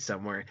upgrade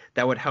somewhere,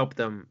 that would help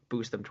them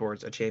boost them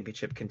towards a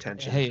championship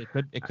contention. Hey,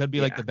 it could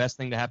be like the best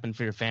thing to happen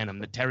for your fandom.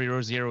 The Terry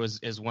Rozier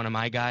is one of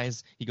my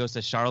guys. He goes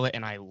to Charlotte,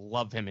 and I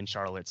love him in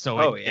Charlotte.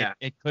 So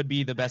it could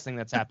be the best thing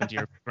that's happened to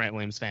your Grant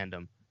Williams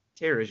fandom.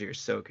 Terry Rozier is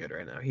so good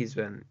right now. He's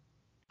been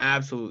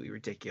absolutely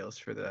ridiculous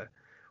for the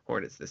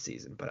Hornets this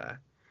season. But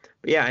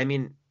yeah, I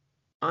mean,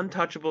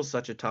 untouchable is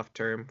such a tough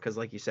term because,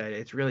 like you said,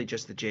 it's really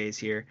just the Jays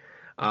here.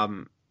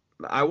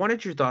 I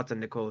wanted your thoughts on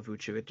Nikola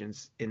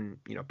Vucevic in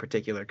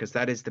particular because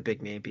that is the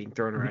big name being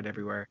thrown around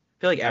everywhere.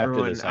 I feel like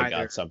everyone. After this, I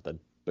got something.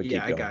 But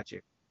yeah, I got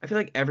you. I feel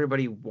like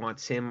everybody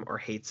wants him or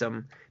hates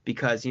him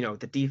because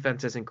the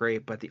defense isn't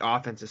great, but the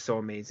offense is so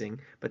amazing.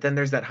 But then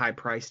there's that high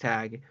price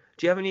tag.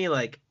 Do you have any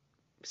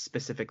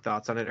specific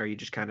thoughts on it, or are you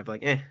just kind of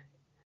like eh?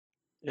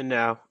 And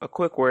now a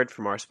quick word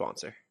from our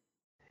sponsor.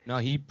 No,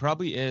 he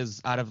probably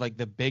is out of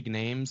the big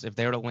names. If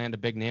they were to land a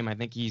big name, I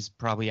think he's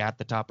probably at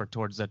the top or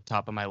towards the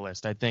top of my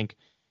list. I think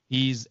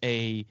he's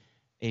a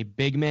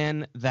big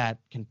man that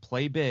can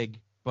play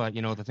big, but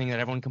the thing that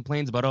everyone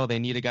complains about, they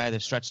need a guy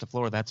that stretch the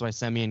floor. That's why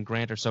Semi and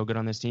Grant are so good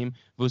on this team.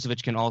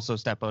 Vucevic can also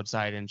step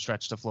outside and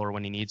stretch the floor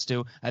when he needs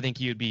to. I think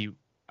he would be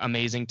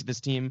amazing to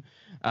this team.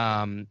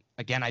 Again,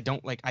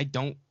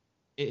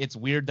 it's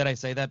weird that I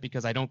say that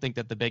because I don't think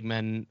that the big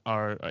men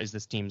is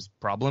this team's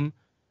problem,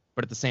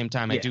 but at the same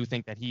time, I do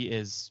think that he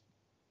is.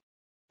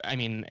 I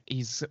mean,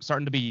 he's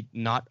starting to be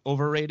not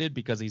overrated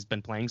because he's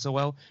been playing so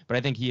well, but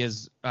I think he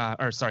is,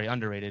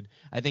 underrated.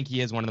 I think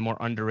he is one of the more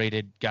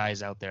underrated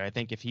guys out there. I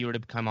think if he were to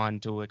come on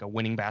to like a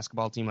winning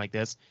basketball team like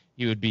this,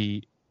 he would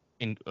be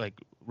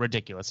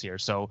ridiculous here.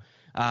 So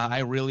I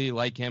really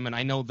like him, and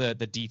I know the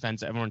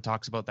defense. Everyone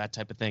talks about that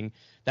type of thing.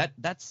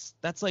 That's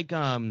like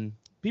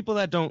people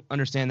that don't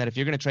understand that if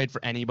you're going to trade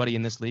for anybody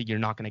in this league, you're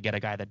not going to get a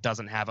guy that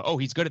doesn't have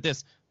he's good at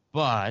this,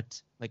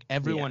 but like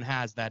everyone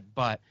has that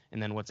but,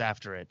 and then what's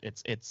after it?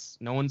 It's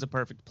no one's a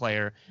perfect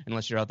player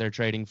unless you're out there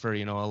trading for, a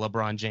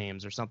LeBron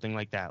James or something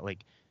like that.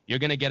 Like you're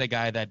going to get a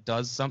guy that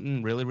does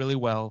something really, really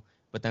well,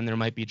 but then there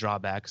might be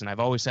drawbacks. And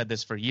I've always said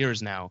this for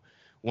years now.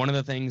 One of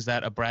the things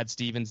that a Brad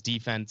Stevens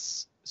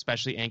defense,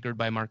 especially anchored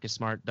by Marcus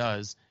Smart,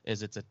 does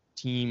is it's a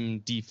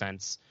team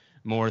defense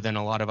more than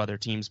a lot of other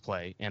teams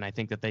play. And I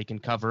think that they can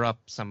cover up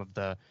some of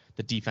the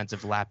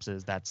defensive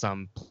lapses that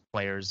some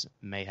players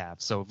may have.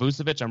 So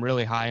Vucevic, I'm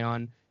really high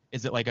on.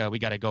 Is it like we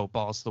got to go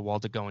balls to the wall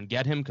to go and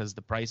get him because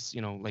the price,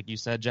 like you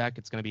said, Jack,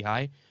 it's going to be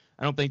high.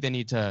 I don't think they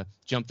need to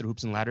jump through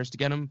hoops and ladders to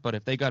get him. But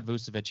if they got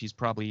Vucevic, he's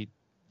probably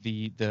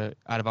the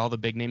out of all the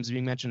big names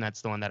being mentioned,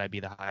 that's the one that I'd be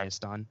the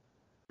highest on.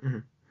 Mm-hmm.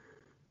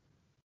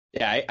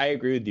 Yeah, I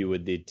agree with you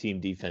with the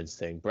team defense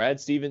thing. Brad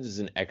Stevens is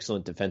an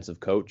excellent defensive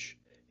coach.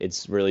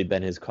 It's really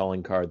been his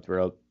calling card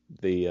throughout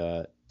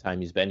the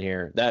time he's been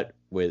here. That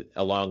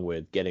along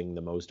with getting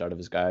the most out of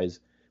his guys,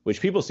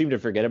 which people seem to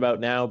forget about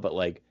now. But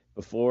like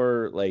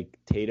before, like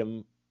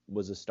Tatum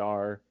was a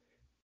star.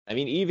 I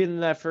mean, even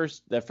that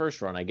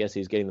first run, I guess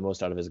he's getting the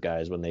most out of his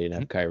guys when they didn't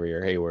have Kyrie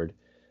or Hayward.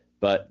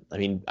 But I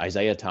mean,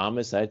 Isaiah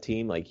Thomas, that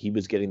team, like he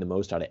was getting the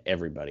most out of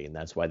everybody, and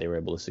that's why they were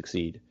able to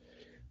succeed.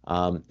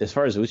 As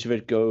far as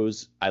Vucevic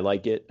goes, I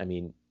like it. I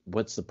mean,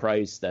 what's the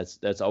price?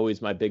 That's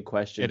always my big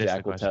question.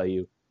 Jack will tell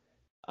you.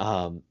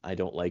 I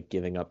don't like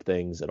giving up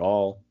things at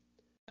all.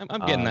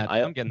 I'm getting that.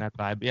 I'm getting that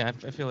vibe. Yeah,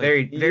 I feel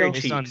like very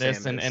based cheap on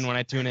this, Sam and when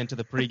I tune into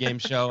the pregame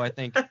show, I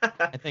think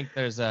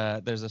there's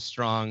a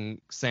strong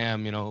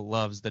Sam,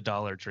 loves the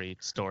Dollar Tree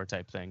store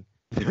type thing.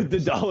 The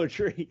Dollar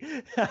Tree.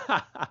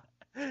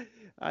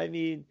 I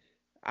mean,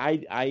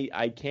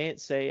 I can't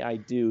say I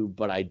do,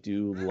 but I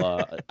do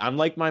love. I'm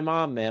like my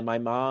mom, man. My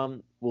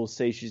mom will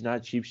say she's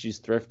not cheap, she's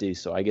thrifty.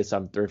 So I guess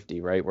I'm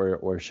thrifty, right?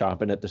 We're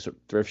shopping at the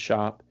thrift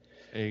shop.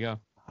 There you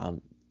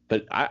go.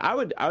 But I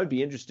would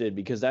be interested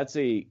because that's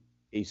a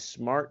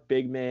smart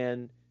big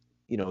man.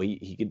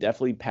 He could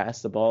definitely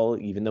pass the ball,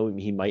 even though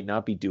he might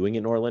not be doing it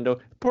in Orlando.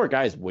 The poor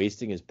guy's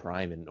wasting his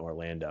prime in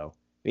Orlando.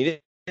 I mean,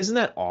 isn't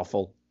that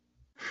awful?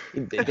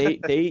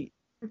 They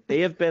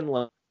have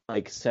been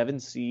like 7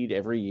 seed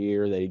every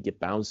year. They get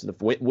bounced in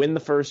win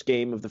the first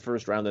game of the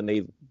first round, then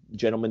they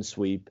gentlemen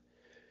sweep.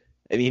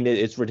 I mean,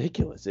 it's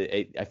ridiculous.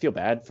 I feel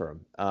bad for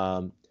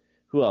him.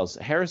 Who else?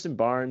 Harrison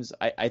Barnes.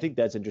 I think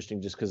that's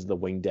interesting just because of the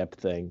wing depth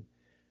thing.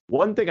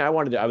 One thing I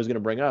was going to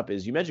bring up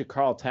is you mentioned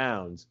Karl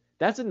Towns.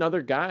 That's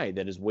another guy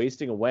that is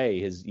wasting away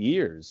his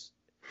years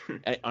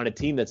on a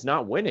team that's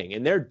not winning,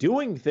 and they're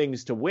doing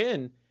things to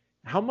win.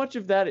 How much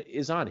of that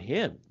is on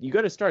him? You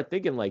got to start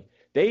thinking like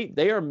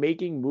they are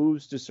making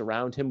moves to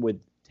surround him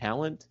with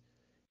talent,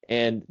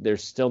 and they're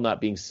still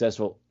not being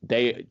successful.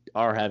 They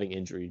are having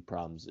injury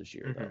problems this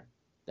year, though.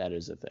 That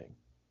is a thing.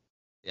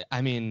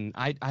 I mean,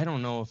 I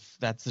don't know if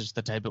that's just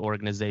the type of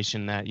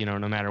organization that,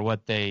 no matter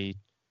what they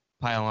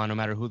pile on, no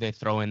matter who they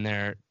throw in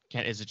there,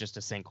 is it just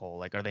a sinkhole?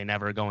 Like, are they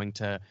never going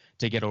to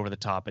get over the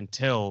top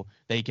until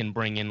they can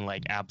bring in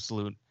like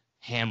absolute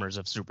hammers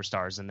of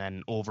superstars and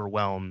then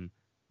overwhelm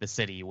the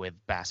city with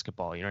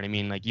basketball? You know what I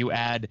mean? Like you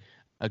add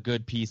a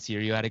good piece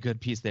here, you add a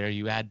good piece there,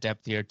 you add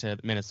depth here to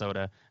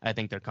Minnesota. I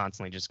think they're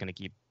constantly just going to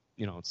keep,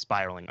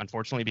 spiraling.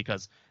 Unfortunately,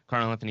 because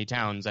Karl Anthony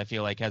Towns, I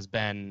feel like has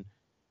been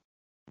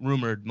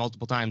rumored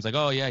multiple times like,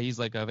 oh yeah, he's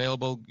like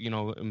available,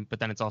 but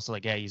then it's also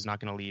like, yeah, he's not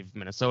going to leave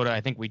Minnesota.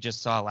 I think we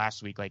just saw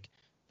last week like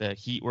the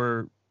Heat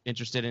were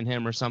interested in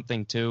him or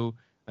something too.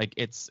 Like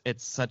it's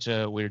such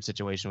a weird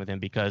situation with him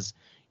because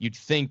you'd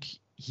think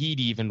he'd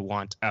even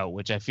want out,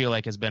 which I feel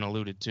like has been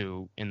alluded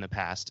to in the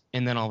past,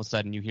 and then all of a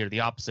sudden you hear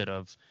the opposite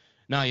of,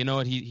 no, you know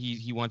what,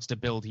 he wants to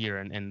build here,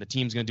 and the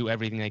team's going to do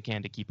everything they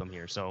can to keep him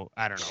here. So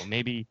I don't know,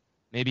 maybe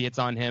it's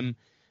on him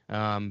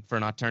for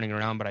not turning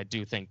around, but I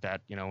do think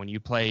that, when you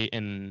play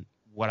in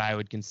what I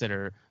would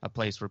consider a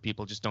place where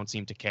people just don't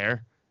seem to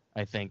care,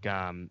 I think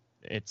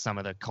it's some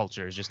of the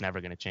culture is just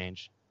never going to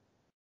change.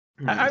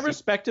 I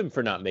respect him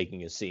for not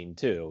making a scene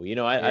too.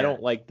 I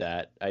don't like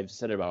that. I've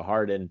said it about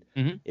Harden,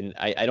 and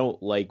I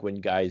don't like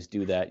when guys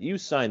do that. You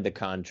signed the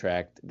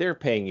contract. They're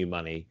paying you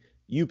money.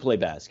 You play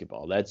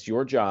basketball. That's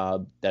your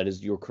job. That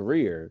is your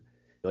career.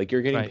 Like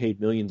you're getting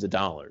paid millions of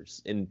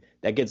dollars, and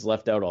that gets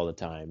left out all the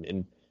time.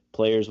 And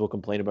players will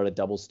complain about a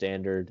double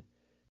standard.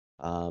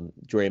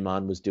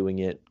 Draymond was doing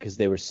it because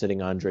they were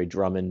sitting Andre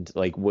Drummond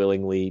like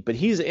willingly, but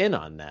he's in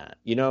on that.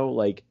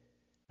 Like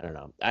I don't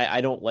know.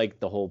 I don't like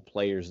the whole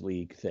players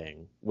league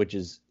thing, which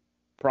is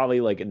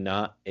probably like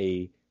not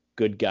a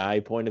good guy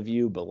point of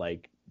view, but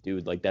like,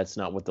 dude, like that's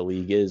not what the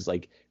league is.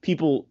 Like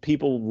people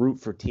root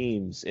for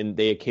teams, and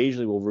they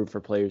occasionally will root for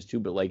players too,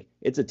 but like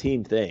it's a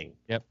team thing.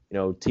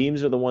 Yep.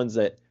 Teams are the ones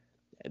that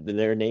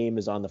their name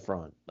is on the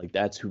front. Like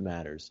that's who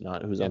matters,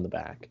 not who's on the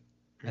back.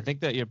 I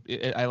think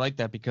that I like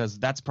that because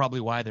that's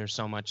probably why there's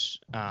so much,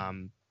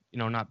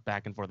 not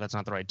back and forth. That's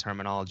not the right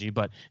terminology,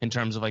 but in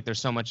terms of like, there's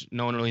so much,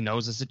 no one really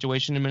knows the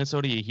situation in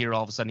Minnesota. You hear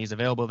all of a sudden he's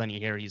available, then you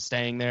hear he's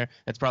staying there.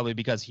 That's probably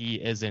because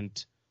he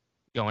isn't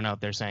going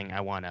out there saying,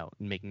 I want out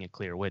and making it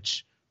clear,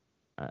 which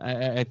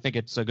I think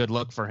it's a good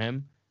look for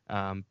him.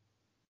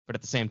 But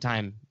at the same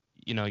time,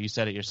 you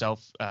said it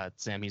yourself,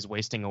 Sam, he's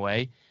wasting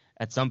away.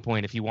 At some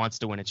point, if he wants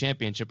to win a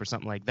championship or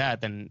something like that,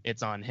 then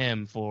it's on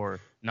him for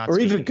not or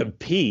even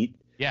compete.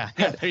 Yeah,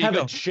 have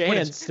a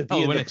chance to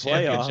be in the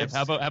playoffs.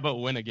 How about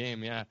win a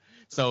game? Yeah.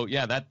 So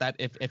yeah, that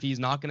if he's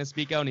not going to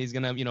speak out and he's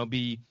going to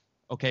be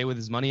okay with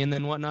his money and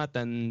then whatnot,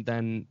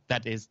 then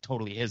that is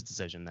totally his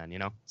decision. Then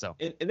so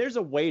and there's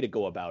a way to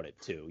go about it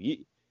too.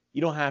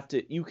 You don't have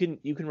to. You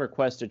can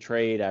request a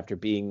trade after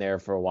being there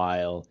for a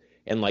while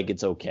and like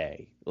it's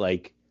okay.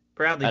 Like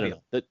Bradley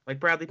Beal.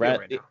 Bradley Beal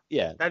right now.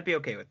 Yeah, that'd be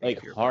okay with me.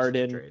 Like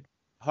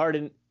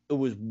Harden. It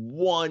was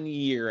 1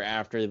 year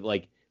after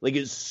like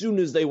as soon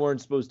as they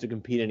weren't supposed to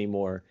compete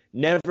anymore,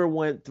 never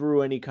went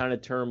through any kind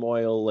of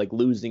turmoil, like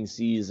losing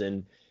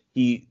season.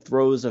 He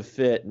throws a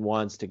fit and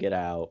wants to get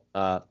out.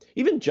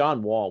 Even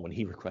John Wall, when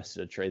he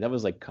requested a trade, that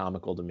was like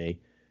comical to me.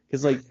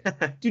 Because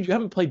like, dude, you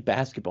haven't played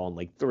basketball in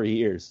like 3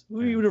 years.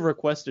 Who would have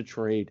requested a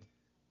trade,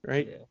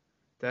 right? Yeah,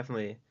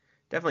 definitely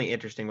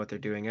interesting what they're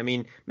doing. I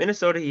mean,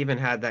 Minnesota even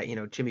had that,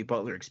 Jimmy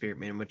Butler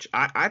experiment, which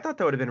I thought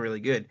that would have been really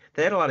good.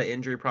 They had a lot of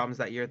injury problems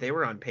that year. They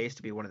were on pace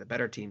to be one of the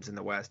better teams in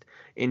the West.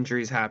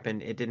 Injuries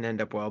happened. It didn't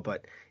end up well.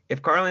 But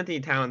if Karl-Anthony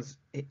Towns,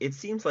 it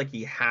seems like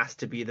he has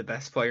to be the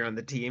best player on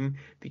the team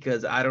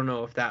because I don't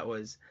know if that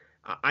was –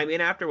 I mean,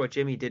 after what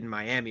Jimmy did in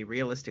Miami,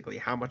 realistically,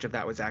 how much of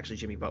that was actually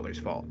Jimmy Butler's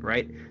fault,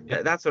 right?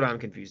 Yeah. That's what I'm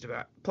confused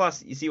about.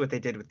 Plus, you see what they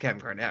did with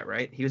Kevin Garnett,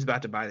 right? He was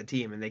about to buy the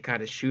team, and they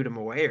kind of shoot him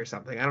away or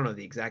something. I don't know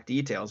the exact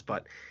details,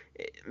 but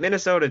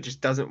Minnesota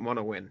just doesn't want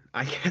to win.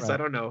 I guess I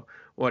don't know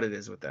what it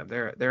is with them.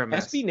 They're a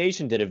mess. SB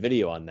Nation did a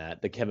video on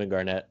that, the Kevin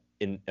Garnett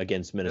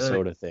against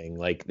Minnesota thing.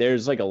 Like,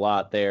 there's like a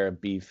lot there,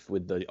 beef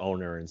with the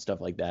owner and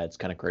stuff like that. It's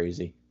kind of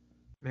crazy.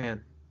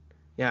 Man.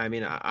 Yeah, I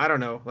mean, I don't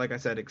know, like I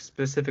said,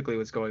 specifically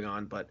what's going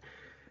on, but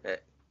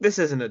this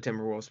isn't a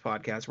Timberwolves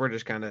podcast. We're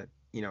just kind of,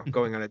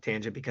 going on a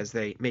tangent because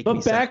they make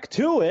me back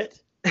to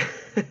it.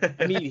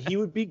 I mean, he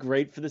would be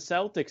great for the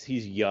Celtics.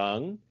 He's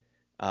young.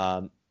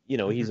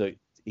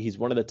 He's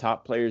one of the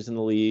top players in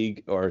the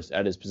league or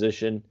at his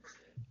position.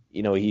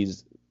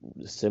 He's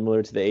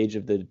similar to the age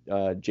of the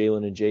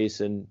Jalen and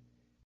Jason.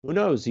 Who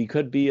knows? He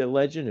could be a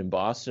legend in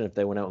Boston if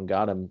they went out and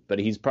got him, but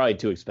he's probably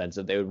too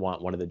expensive. They would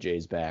want one of the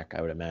Jays back,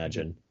 I would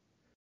imagine.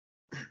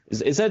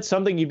 Is that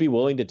something you'd be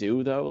willing to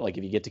do though? Like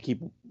if you get to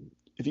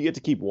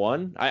keep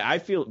one, I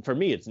feel for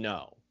me it's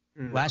no.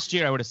 Last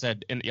year I would have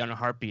said on a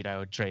heartbeat I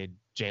would trade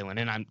Jalen,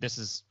 and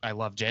I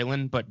love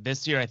Jalen, but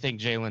this year I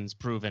think Jalen's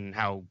proven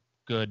how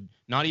good,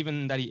 not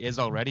even that he is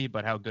already,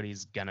 but how good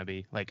he's gonna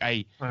be. Like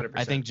I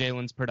think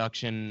Jalen's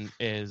production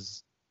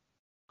is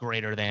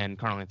greater than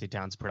Karl-Anthony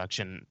Towns'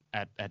 production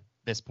at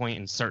this point,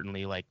 and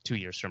certainly like 2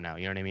 years from now.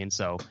 You know what I mean?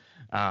 So.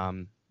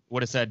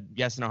 Would have said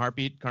yes in a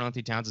heartbeat.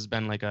 Karl-Anthony Towns has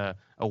been like a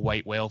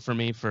white whale for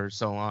me for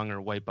so long, or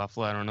white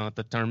buffalo. I don't know what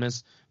the term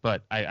is,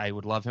 but I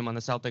would love him on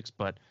the Celtics,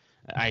 but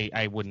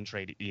I wouldn't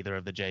trade either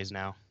of the Jays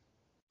now.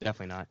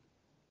 Definitely not.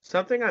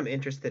 Something I'm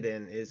interested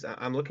in is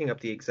I'm looking up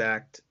the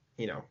exact,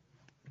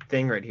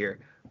 thing right here.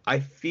 I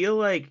feel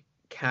like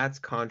Cat's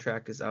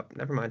contract is up.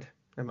 Never mind.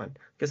 I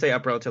could say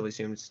up relatively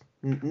soon. It's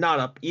not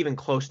up, even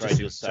close to soon.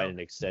 Just signed an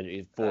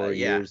extension, 4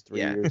 years, 3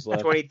 years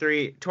left.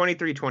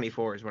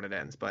 23-24 is when it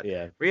ends. But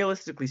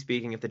realistically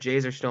speaking, if the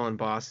Jays are still in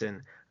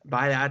Boston,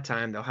 by that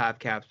time they'll have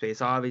cap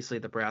space. Obviously,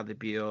 the Bradley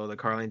Beal, the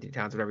Karl-Anthony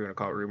Towns, whatever you want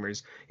to call it,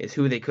 rumors, is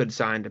who they could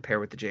sign to pair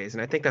with the Jays.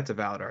 And I think that's a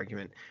valid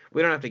argument.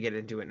 We don't have to get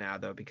into it now,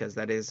 though, because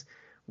that is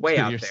way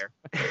out there.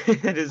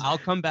 I'll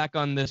come back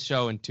on this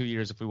show in 2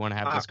 years if we want to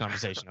have this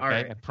conversation. Okay,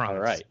 right. I promise.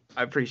 All right.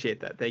 I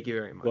appreciate that. Thank you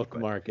very much.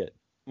 Bookmark it.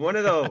 One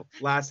of the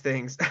last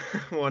things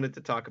I wanted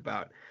to talk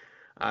about,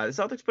 the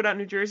Celtics put out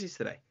new jerseys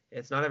today.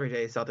 It's not every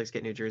day Celtics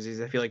get new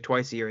jerseys. I feel like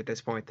twice a year at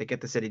this point. They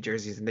get the city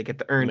jerseys and they get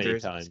the earned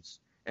jerseys. Times.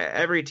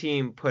 Every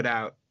team put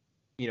out,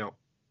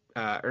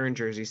 earned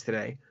jerseys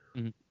today.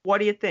 Mm-hmm. What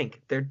do you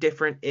think? They're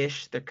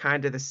different-ish. They're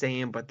kind of the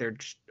same, but they're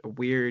just a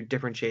weird,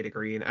 different shade of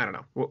green. I don't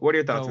know. What are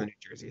your thoughts on the new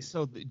jerseys?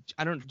 Do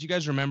you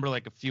guys remember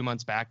like a few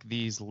months back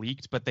these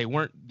leaked, but they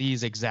weren't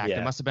these exact.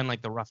 Yeah. It must have been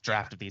like the rough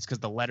draft of these because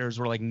the letters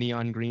were like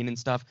neon green and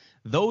stuff.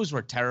 Those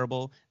were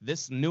terrible.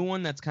 This new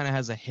one that's kind of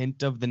has a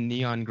hint of the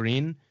neon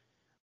green,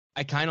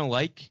 I kind of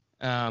like.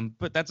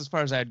 But that's as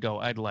far as I'd go.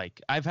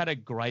 I've had a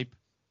gripe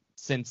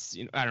since,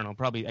 I don't know,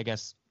 probably, I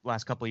guess,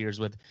 last couple of years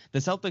with the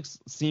Celtics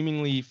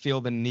seemingly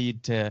feel the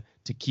need to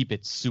keep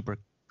it super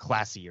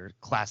classy or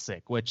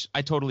classic, which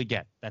I totally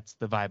get. That's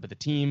the vibe of the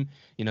team.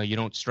 You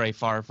don't stray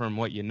far from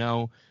what you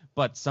know.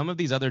 But some of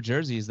these other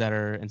jerseys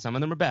and some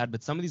of them are bad,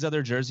 but some of these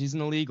other jerseys in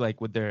the league, like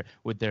with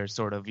their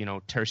sort of,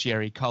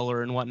 tertiary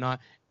color and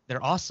whatnot,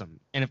 they're awesome.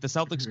 And if the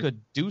Celtics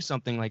could do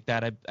something like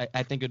that,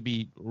 I think it'd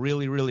be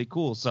really, really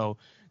cool. So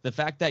the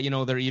fact that,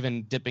 they're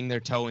even dipping their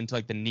toe into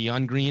like the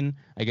neon green,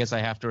 I guess I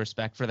have to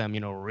respect for them,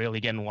 really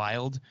getting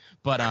wild.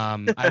 But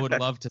I would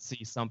love to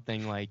see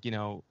something like,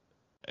 look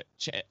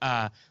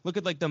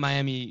at like the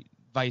Miami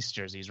Vice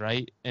jerseys,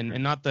 right?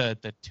 And not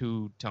the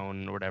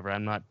two-tone or whatever.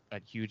 I'm not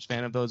a huge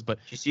fan of those, but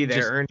did you see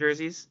their earned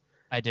jerseys?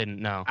 I didn't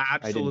know.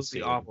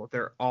 Absolutely awful.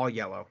 They're all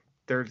yellow.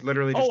 They're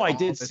literally just I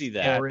did see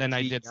that. Then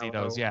I did see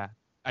those. Yeah.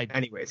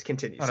 Anyways,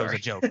 continue. Thought it was a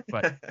joke,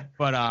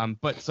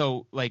 but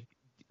so like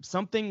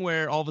something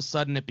where all of a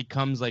sudden it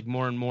becomes like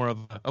more and more of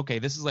okay,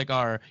 this is like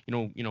our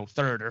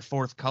third or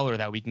fourth color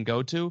that we can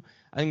go to.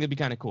 I think that'd be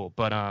kind of cool.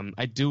 But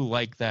I do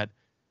like that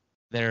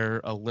they're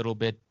a little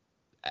bit,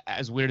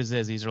 as weird as it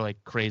is, these are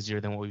like crazier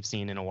than what we've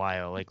seen in a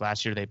while. Like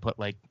last year they put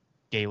like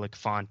Gaelic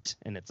font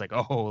and it's like,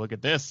 oh, look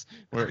at this.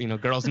 We're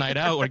girls' night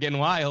out, we're getting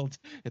wild.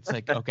 It's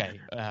like, okay,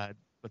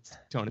 let's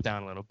tone it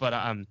down a little. But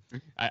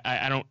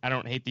I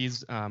don't hate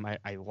these.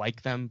 I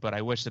like them, but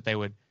I wish that they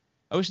would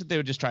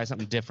just try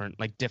something different,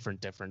 like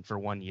different for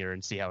 1 year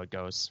and see how it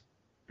goes.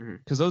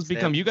 Because those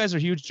become, you guys are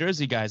huge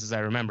jersey guys, as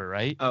I remember,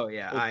 right? Oh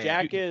yeah, well,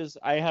 Jack is.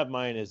 I have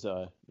mine as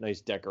nice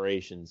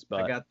decorations,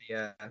 but I got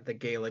the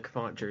Gaelic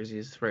font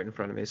jerseys right in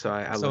front of me, so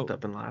I looked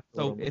up and laughed.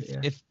 So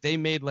if they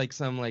made like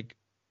some like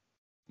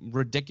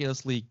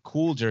ridiculously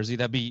cool jersey,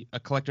 that'd be a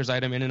collector's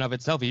item in and of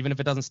itself, even if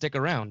it doesn't stick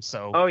around.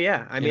 So oh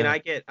yeah, I mean I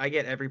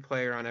get every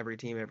player on every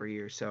team every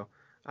year, so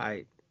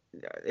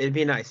it'd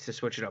be nice to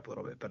switch it up a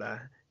little bit, but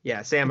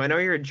yeah, Sam, I know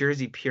you're a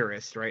jersey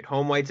purist, right?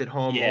 Home whites at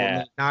home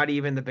only, not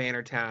even the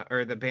banner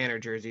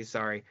jerseys.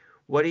 Sorry.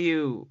 What do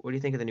you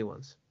think of the new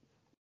ones?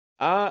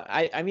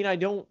 I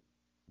mean,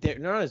 they're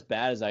not as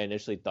bad as I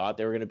initially thought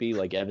they were gonna be.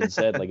 Like Evan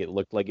said, like it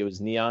looked like it was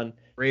neon.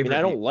 I mean,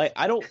 I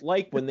don't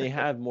like when they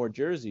have more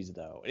jerseys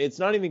though. And it's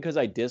not even because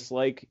I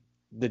dislike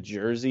the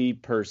jersey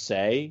per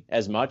se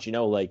as much.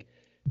 Like,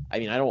 I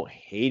mean, I don't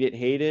hate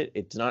it.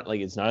 It's not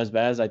as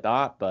bad as I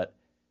thought, but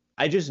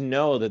I just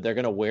know that they're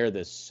going to wear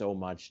this so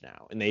much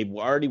now. And they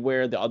already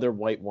wear the other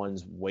white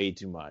ones way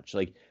too much.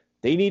 Like,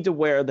 they need to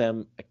wear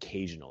them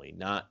occasionally,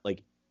 not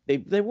like they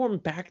wore them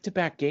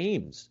back-to-back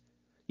games.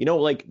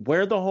 Like,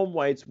 wear the home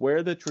whites,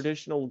 wear the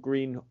traditional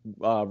green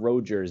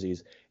road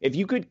jerseys. If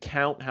you could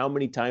count how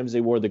many times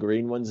they wore the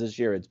green ones this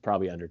year, it's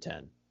probably under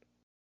 10.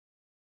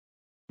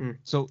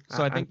 So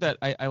I think that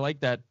I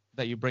like that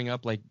you bring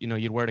up, like,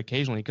 you'd wear it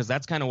occasionally, because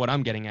that's kind of what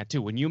I'm getting at,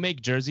 too. When you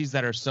make jerseys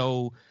that are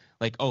so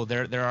like, oh,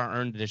 there are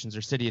earned editions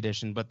or city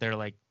edition, but they're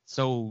like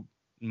so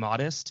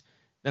modest,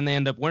 then they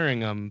end up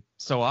wearing them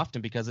so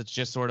often because it's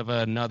just sort of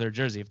another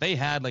jersey. If they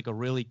had like a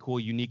really cool,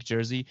 unique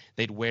jersey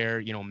they'd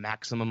wear,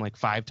 maximum like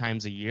 5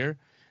 times a year,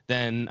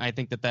 then I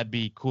think that'd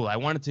be cool. I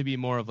want it to be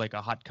more of like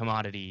a hot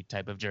commodity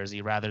type of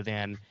jersey rather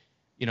than,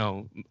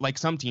 like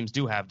some teams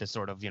do have this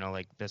sort of,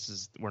 like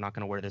we're not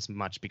going to wear this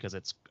much because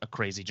it's a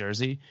crazy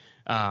jersey.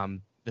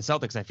 The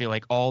Celtics, I feel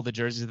like all the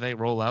jerseys they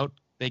roll out,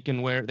 they can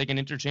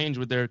interchange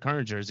with their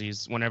current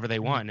jerseys whenever they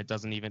want. It's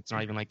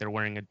not even like they're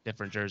wearing a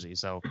different jersey.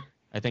 So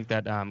I think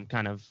that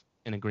kind of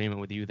in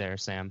agreement with you there,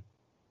 Sam,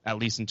 at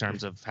least in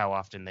terms of how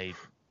often they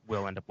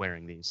will end up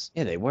wearing these.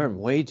 Yeah, they wear them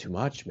way too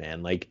much,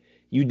 man. Like,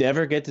 you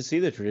never get to see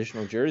the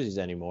traditional jerseys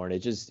anymore. And it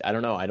just, I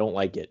don't know. I don't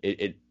like it.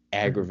 It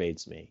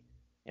aggravates me.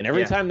 And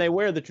every time they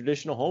wear the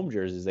traditional home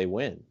jerseys, they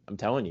win. I'm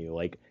telling you,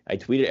 like, I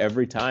tweet it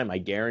every time. I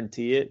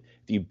guarantee it.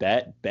 If you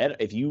bet,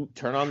 if you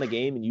turn on the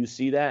game and you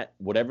see that,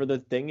 whatever the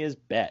thing is,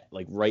 bet,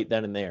 like, right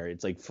then and there.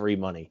 It's like free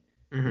money.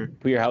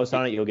 Put your house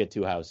on it, you'll get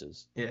 2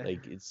 houses. Yeah.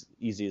 Like, it's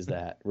easy as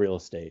that. Real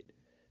estate.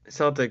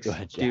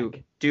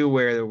 Celtics do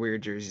wear the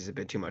weird jerseys a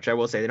bit too much. I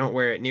will say they don't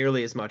wear it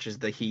nearly as much as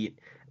the Heat.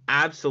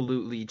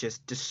 Absolutely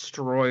just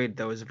destroyed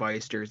those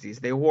Vice jerseys.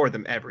 They wore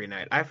them every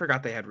night. I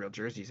forgot they had real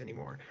jerseys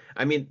anymore.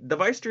 I mean, the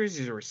Vice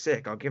jerseys were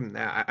sick. I'll give them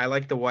that. I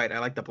like the white. I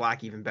like the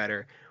black even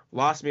better.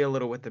 Lost me a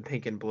little with the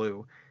pink and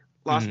blue.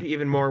 Lost me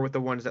even more with the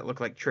ones that look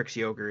like Trix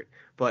yogurt.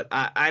 But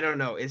I don't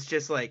know. It's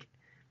just like,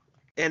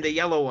 and the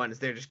yellow ones,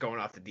 they're just going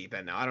off the deep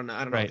end now. I don't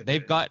know. Right.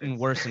 They've gotten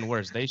worse and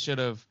worse. They should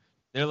have.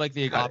 They're like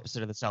the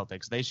opposite of the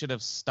Celtics. They should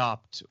have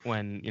stopped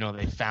when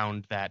they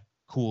found that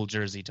cool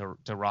jersey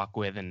to rock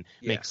with and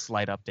make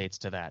slight updates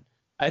to that.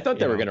 I thought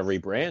they were going to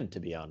rebrand, to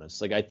be honest.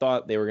 Like, I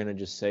thought they were going to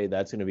just say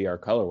that's going to be our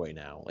colorway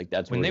now. Like,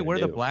 that's when they wear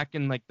the black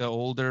and like the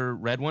older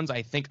red ones.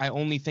 I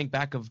only think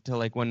back to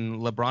like when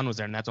LeBron was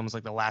there, and that's almost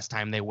like the last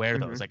time they wear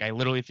those. Like, I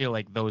literally feel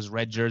like those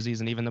red jerseys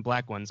and even the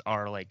black ones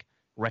are like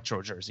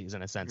retro jerseys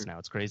in a sense now.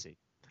 It's crazy.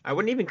 I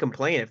wouldn't even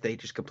complain if they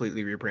just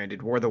completely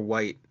rebranded, wore the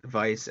white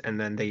Vice and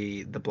then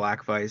the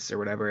black Vice or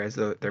whatever as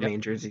their main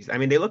jerseys. I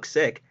mean, they look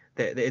sick.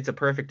 It's a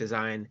perfect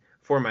design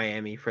for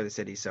Miami, for the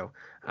city. So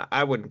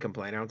I wouldn't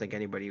complain. I don't think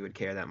anybody would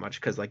care that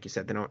much because, like you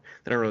said, they don't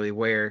really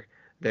wear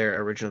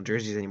their original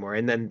jerseys anymore.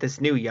 And then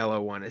this new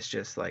yellow one is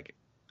just like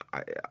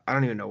I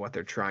don't even know what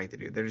they're trying to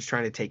do. They're just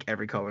trying to take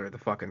every color of the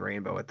fucking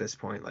rainbow at this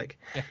point. Like,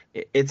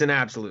 Yeah. it's an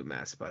absolute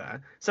mess.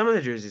 But some of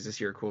the jerseys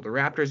this year are cool. The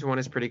Raptors one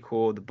is pretty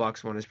cool. The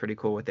Bucks one is pretty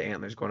cool with the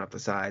antlers going up the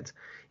sides.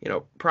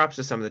 Props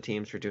to some of the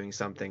teams for doing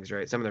some things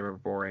right. Some of them are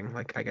boring,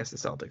 like I guess the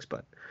Celtics.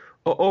 But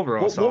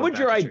overall, What would batch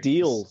your of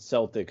ideal jerseys.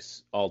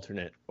 Celtics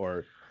alternate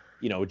or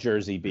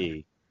jersey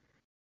be?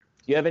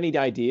 Do you have any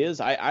ideas?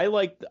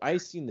 I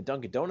seen the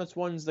Dunkin' Donuts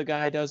ones the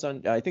guy does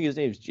on. I think his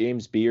name's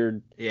James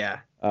Beard. Yeah,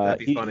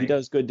 that'd be funny. He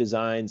does good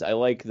designs. I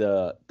like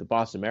the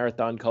Boston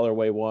Marathon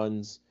colorway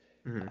ones.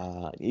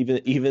 Mhm.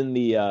 Even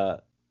the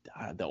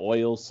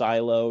oil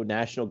silo,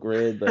 National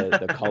Grid,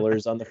 the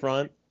colors on the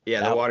front.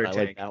 Yeah, That the water one, I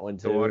tank. like that one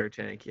The too. water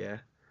tank. Yeah,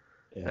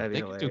 Yeah. that'd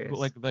be They could do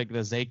hilarious. like the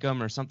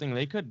Zakem or something.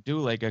 They could do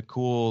like a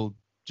cool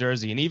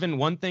jersey. And even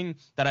one thing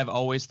that I've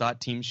always thought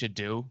teams should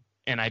do,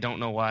 and I don't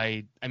know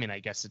why. I mean, I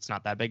guess it's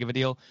not that big of a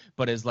deal,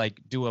 but is like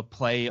do a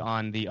play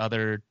on the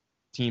other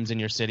teams in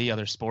your city,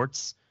 other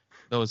sports,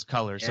 those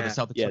colors. So the Yeah.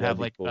 Celtics Yeah, would that'd have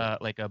be cool.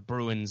 like a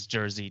Bruins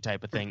jersey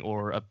type of thing,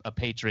 or a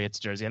Patriots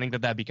jersey. I think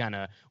that'd be kind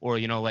of, or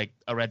like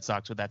a Red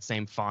Sox with that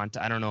same font.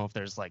 I don't know if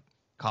there's like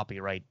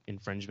copyright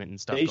infringement and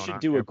stuff They going should on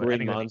do there, a but I Green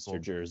think that'd be Monster cool.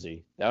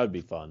 jersey. That would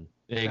be fun.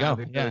 There you That go.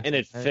 would be Yeah, really And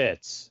it Hey.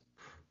 fits.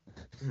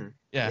 Mhm.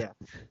 yeah,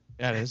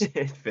 yeah, it is.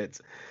 It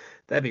fits.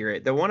 That'd be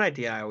great. The one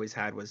idea I always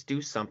had was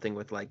do something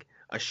with like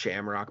a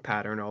shamrock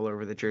pattern all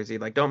over the jersey.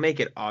 Like, don't make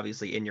it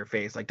obviously in your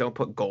face. Like, don't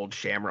put gold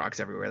shamrocks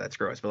everywhere. That's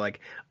gross. But like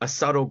a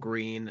subtle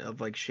green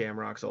of like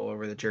shamrocks all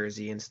over the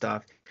jersey and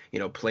stuff.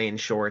 Plain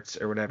shorts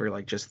or whatever,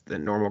 like just the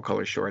normal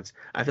color shorts.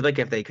 I feel like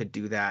if they could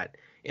do that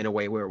in a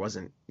way where it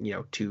wasn't,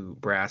 too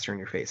brass or in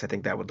your face, I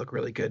think that would look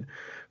really good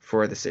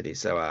for the city.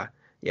 So,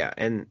 yeah,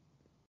 and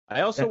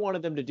I also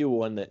wanted them to do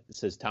one that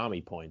says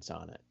Tommy points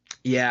on it.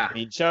 yeah, I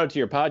mean, shout out to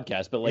your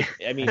podcast, but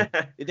I mean,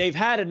 they've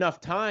had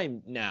enough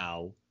time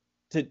now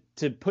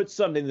to put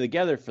something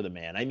together for the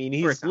man. I mean,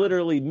 he's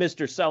literally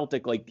Mr.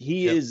 Celtic. Like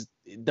he is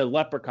the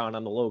leprechaun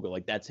on the logo.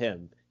 Like that's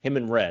him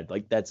in red.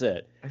 Like that's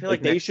it. I feel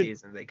like next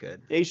season they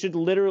could. They should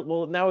literally.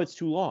 Well, now it's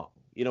too long.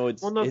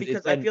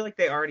 Because I feel like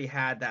they already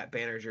had that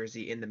banner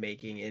jersey in the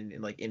making,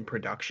 in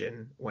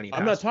production when he.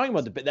 I'm not talking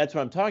about that's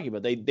what I'm talking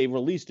about. They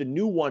released a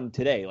new one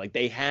today. Like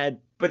they had.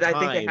 But I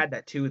think they had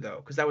that too, though,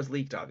 because that was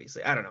leaked.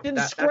 Obviously, I don't know. Then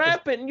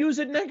scrap it and use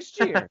it next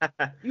year.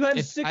 You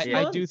have 6 months.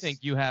 I do think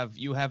you have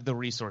the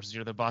resources.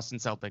 You're the Boston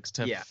Celtics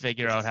to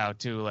figure out how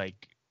to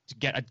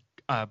get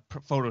a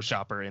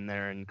Photoshopper in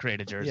there and create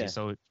a jersey. Yeah.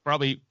 So it's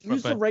probably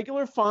use the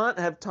regular font,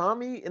 have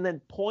Tommy, and then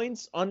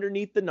points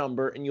underneath the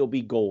number, and you'll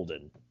be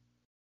golden.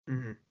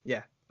 Mm-hmm.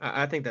 Yeah,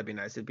 I think that'd be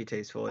nice. It'd be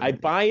tasteful.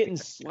 I'd buy it and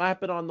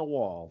slap it on the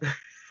wall.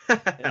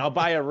 And I'll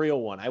buy a real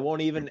one. I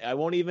won't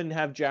even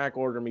have Jack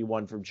order me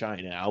one from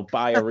China. I'll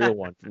buy a real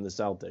one from the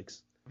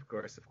Celtics. Of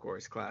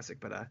course, classic.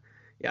 But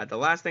yeah, the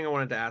last thing I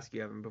wanted to ask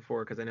you, Evan,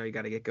 before, because I know you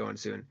got to get going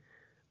soon.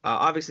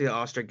 Obviously, the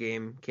All-Star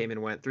game came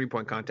and went.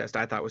 3-point contest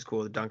I thought was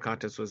cool. The dunk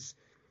contest was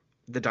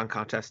the dunk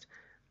contest.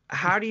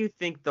 How do you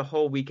think the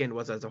whole weekend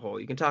was as a whole?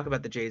 You can talk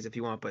about the Jays if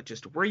you want, but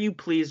just were you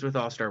pleased with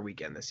All-Star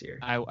weekend this year?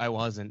 I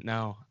wasn't.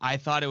 No, I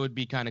thought it would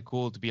be kind of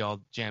cool to be all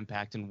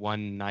jam-packed in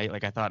one night.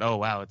 Like I thought, oh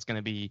wow, it's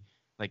gonna be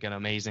like an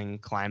amazing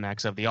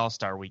climax of the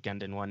All-Star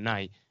weekend in one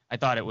night. I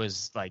thought it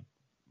was like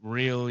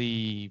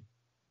really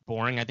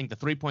boring. I think the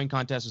 3-point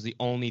contest was the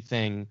only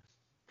thing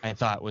I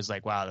thought was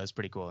like, wow, that's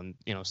pretty cool. And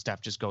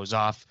Steph just goes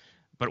off.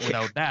 But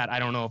without that, I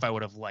don't know if I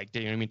would have liked it.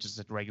 You know what I mean? Just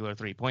a regular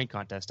 3-point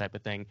contest type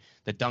of thing.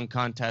 The dunk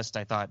contest,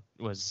 I thought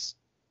was,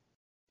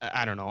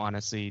 I don't know,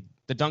 honestly.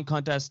 The dunk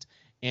contest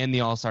and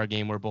the All-Star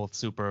game were both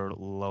super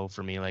low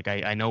for me. Like,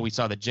 I know we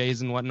saw the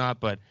Jays and whatnot,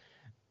 but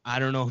I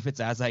don't know if it's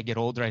as I get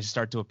older, I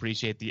start to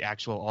appreciate the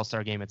actual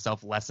All-Star game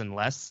itself less and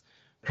less.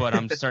 But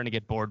I'm starting to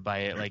get bored by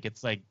it.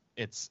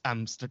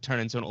 I'm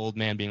turning into an old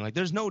man being like,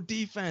 there's no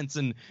defense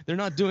and they're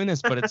not doing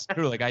this. But it's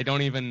true. Like, I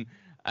don't even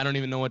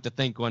know what to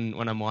think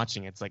when I'm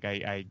watching. It's like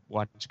I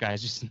watch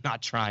guys just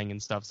not trying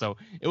and stuff. So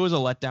it was a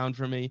letdown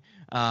for me.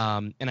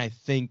 And I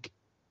think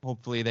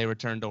hopefully they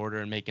return to order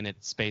and making it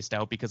spaced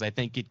out, because I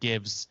think it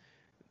gives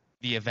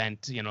the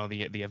event,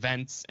 the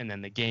events and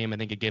then the game, I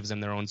think it gives them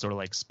their own sort of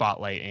like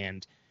spotlight,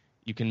 and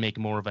you can make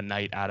more of a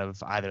night out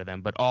of either of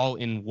them. But all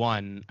in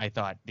one, I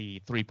thought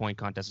the 3-point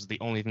contest was the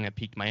only thing that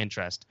piqued my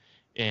interest.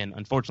 And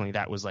unfortunately,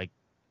 that was like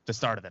the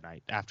start of the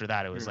night. After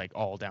that, it was like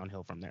all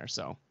downhill from there.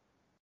 So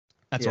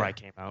that's where I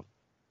came out.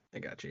 I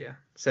got you. Yeah,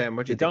 Sam,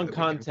 what do you The think? dunk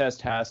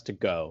contest has to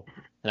go,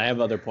 and I have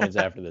other points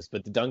after this.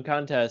 But the dunk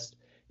contest,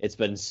 it's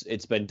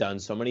been done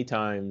so many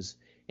times,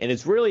 and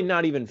it's really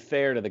not even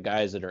fair to the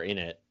guys that are in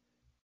it.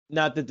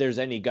 Not that there's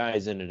any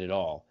guys in it at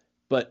all,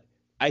 but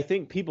I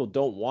think people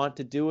don't want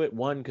to do it.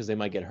 One, because they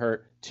might get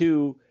hurt.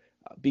 Two,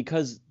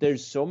 because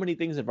there's so many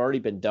things that have already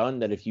been done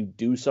that if you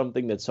do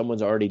something that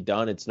someone's already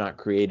done, it's not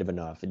creative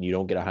enough, and you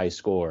don't get a high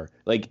score.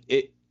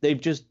 They've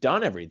just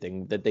done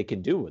everything that they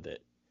can do with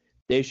it.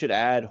 They should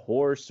add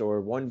horse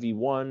or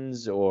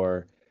 1v1s,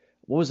 or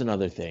what was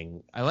another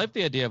thing? I like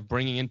the idea of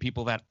bringing in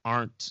people that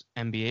aren't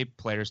NBA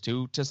players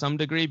too, to some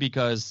degree,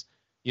 because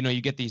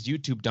you get these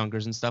YouTube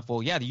dunkers and stuff.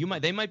 Well, yeah,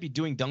 they might be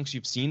doing dunks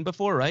you've seen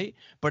before, right?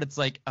 But it's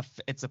like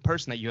it's a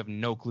person that you have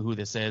no clue who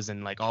this is,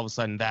 and like all of a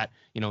sudden that,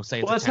 say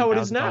it's that's a $10,000. how it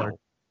is now.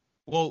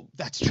 Well,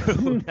 that's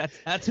true.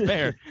 That's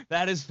fair.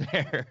 That is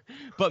fair.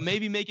 But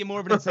maybe make it more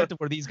of an incentive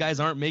where these guys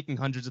aren't making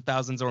hundreds of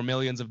thousands or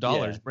millions of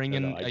dollars. Bring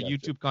in a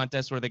YouTube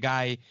contest where the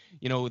guy,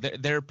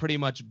 they're pretty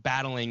much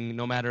battling,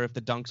 no matter if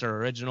the dunks are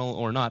original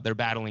or not. They're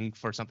battling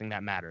for something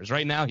that matters.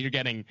 Right now, you're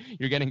getting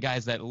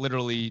guys that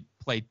literally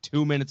play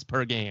 2 minutes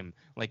per game,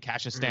 like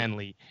Cassius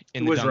Stanley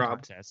in the dunk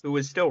contest. Who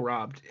was still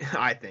robbed,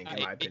 I think,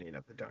 in my opinion,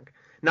 of the dunk.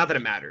 Not that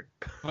it mattered.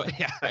 But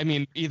yeah, I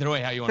mean, either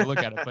way, how you want to look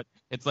at it, but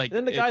it's like. And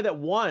then the guy that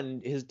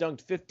won has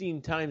dunked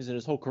 15 times in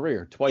his whole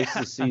career, twice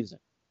this season.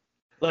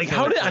 Like,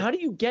 how do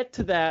you get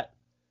to that?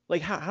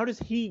 Like, how does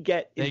he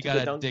get into the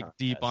dunk contest? They got to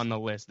dig deep on the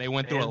list. They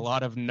went through a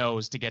lot of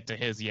no's to get to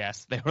his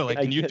yes. They were like,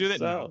 "Can you do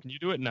it? No. Can you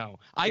do it? No."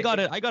 I got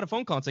a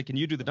phone call and said, "Can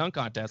you do the dunk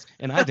contest?"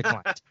 And I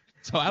declined.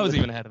 So I was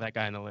even ahead of that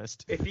guy on the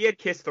list. If he had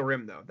kissed the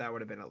rim, though, that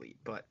would have been elite.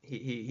 But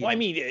he well, I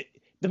mean,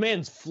 the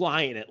man's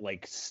flying it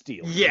like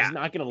steel. Yeah, he's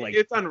not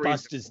gonna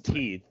bust his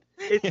teeth.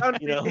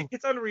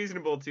 It's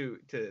unreasonable to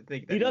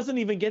think that he doesn't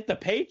even get the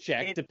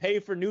paycheck to pay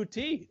for new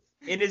teeth.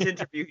 In his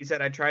interview, he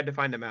said, "I tried to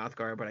find a mouth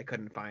guard, but I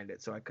couldn't find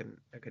it, so I couldn't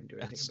do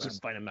anything about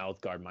it." Find a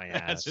mouth guard, my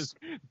ass. That's just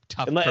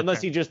tough.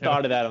 Unless he just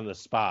thought of that on the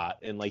spot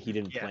and like he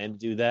didn't plan to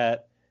do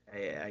that.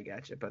 Yeah, I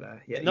gotcha. But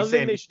yeah, another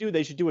thing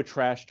they should do a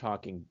trash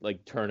talking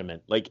like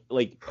tournament, like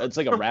it's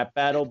like a rap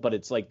battle, but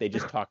it's like they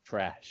just talk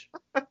trash.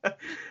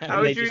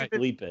 How would you just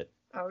bleep it?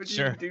 How would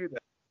you do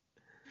that?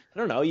 I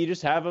don't know. You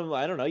just have them.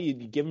 I don't know. You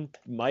give them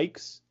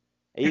mics.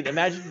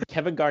 Imagine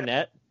Kevin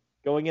Garnett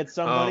going at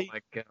somebody. Oh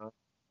my god,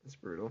 that's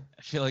brutal.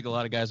 I feel like a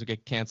lot of guys would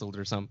get canceled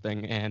or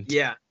something. And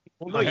yeah,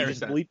 well, no, you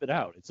just bleep it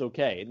out. It's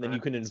okay, and then you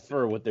can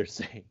infer what they're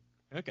saying.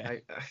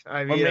 Okay.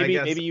 I mean,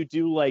 or maybe you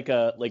do like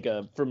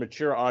a for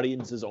mature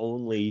audiences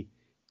only.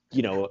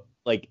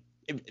 Like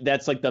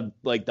that's like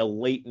the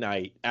late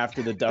night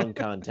after the dunk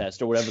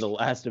contest or whatever the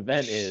last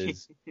event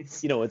is.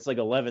 It's like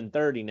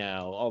 11:30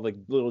 now. All the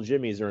little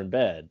Jimmies are in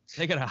bed.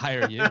 They gotta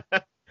hire you.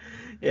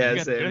 Yeah,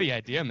 you're the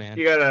idea, man.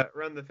 You gotta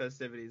run the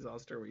festivities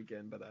All-Star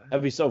Weekend, but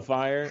that'd be so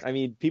fire. I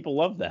mean, people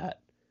love that.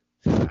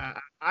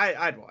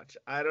 I'd watch.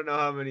 I don't know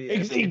how many.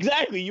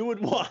 Exactly, you would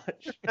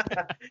watch.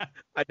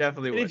 I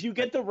definitely would. And if you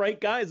get the right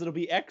guys, it'll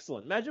be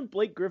excellent. Imagine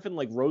Blake Griffin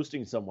like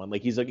roasting someone,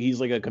 like he's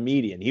like a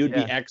comedian. He would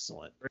be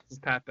excellent. Versus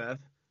Pat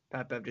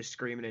Bev just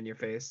screaming in your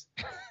face.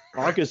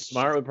 Marcus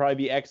Smart would probably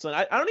be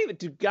excellent. I don't even.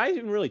 Do guys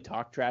even really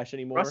talk trash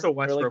anymore? Russell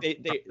Westbrook.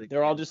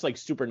 They're all just like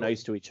super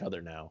nice to each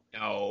other now.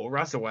 No,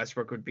 Russell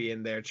Westbrook would be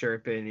in there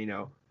chirping.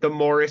 The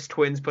Morris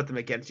twins put them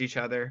against each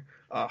other.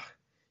 Oh.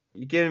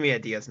 You're giving me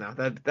ideas now.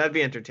 That'd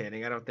be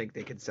entertaining. I don't think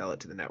they could sell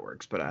it to the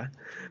networks, but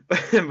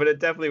it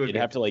definitely would. You'd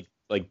have to like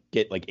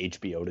get like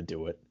HBO to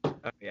do it. Oh,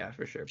 yeah,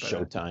 for sure. But,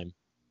 Showtime.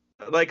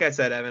 Like I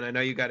said, Evan, I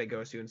know you got to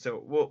go soon,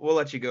 so we'll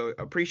let you go.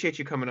 Appreciate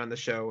you coming on the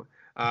show.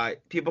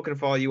 People can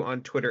follow you on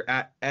Twitter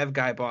at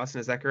EvGuyBoston.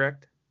 Is that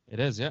correct? It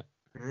is, yeah.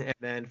 And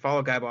then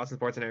follow Guy Boston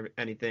Sports and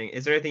anything.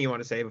 Is there anything you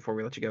want to say before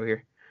we let you go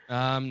here?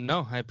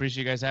 No, I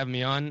appreciate you guys having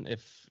me on.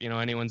 If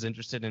anyone's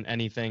interested in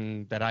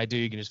anything that I do,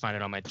 you can just find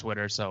it on my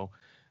Twitter. So.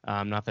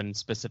 Nothing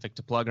specific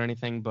to plug or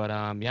anything, but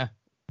yeah,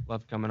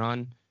 love coming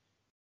on.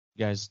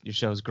 You guys, your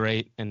show's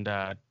great, and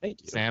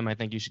thank you. Sam, I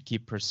think you should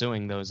keep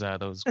pursuing those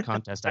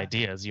contest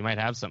ideas. You might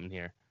have something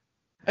here.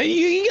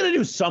 You gotta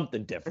do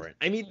something different.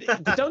 I mean,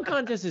 the dunk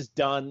contest is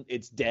done;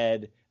 it's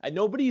dead.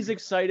 Nobody's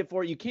excited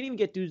for it. You can't even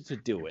get dudes to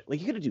do it.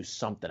 Like you gotta do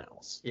something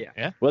else.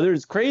 Yeah. Whether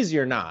it's crazy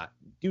or not,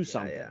 do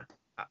something. Yeah.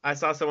 I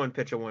saw someone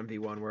pitch a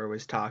 1v1 where it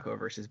was Taco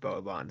versus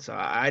Boban, so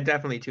I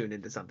definitely tuned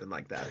into something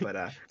like that. But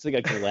it's like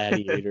a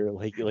gladiator,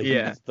 like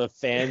yeah. The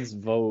fans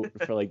vote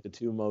for like the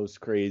two most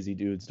crazy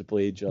dudes to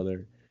play each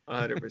other.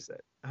 100%.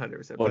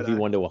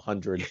 1v1 to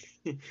 100.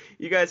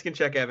 You guys can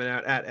check Evan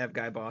out at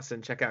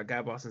EvGuyBoston. Check out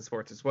Guy Boston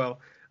Sports as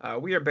well.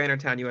 We are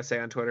Bannertown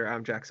USA on Twitter.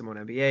 I'm Jack Simone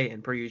NBA,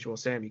 and per usual,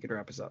 Sam, you can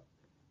wrap us up.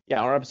 Yeah,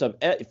 our episode.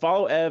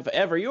 Follow Ev.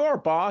 Ev, are you our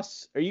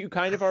boss? Are you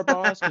kind of our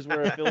boss because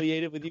we're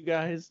affiliated with you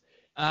guys?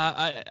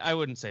 I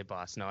wouldn't say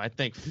boss. No, I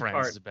think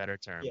friends is a better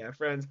term. Yeah,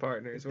 friends,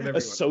 partners, whatever.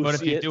 Associates. But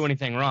if you do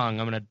anything wrong,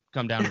 I'm gonna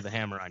come down with the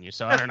hammer on you.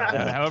 So I don't know.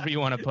 However you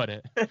want to put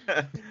it.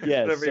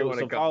 Yeah.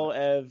 So follow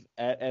Ev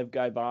at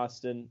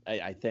EvGuyBoston.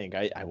 I think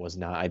I was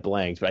not. I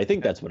blanked, but I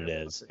think that's what it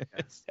is.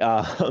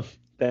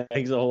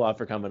 Thanks a whole lot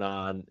for coming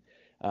on.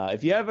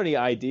 If you have any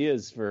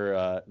ideas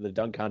for the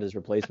dunk contest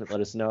replacement, let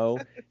us know.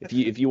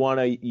 If you want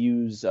to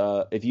use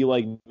if you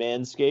like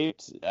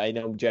Manscaped, I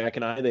know Jack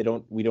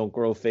and we don't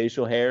grow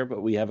facial hair,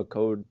 but we have a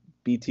code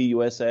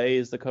BTUSA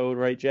is the code,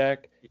 right,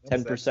 Jack?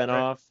 10%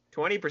 off.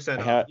 20%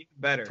 off. Even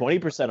better.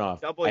 20%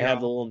 off. Double I have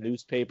the little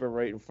newspaper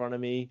right in front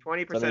of me.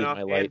 20% off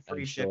and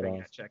free shipping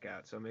at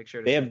checkout. So make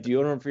sure they have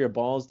deodorant for your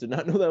balls. Did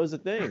not know that was a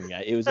thing.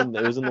 It was in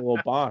the little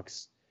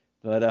box.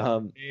 But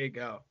there you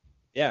go.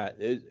 Yeah,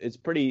 it's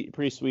pretty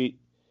sweet.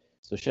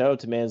 So shout out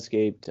to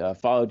Manscaped.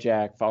 Follow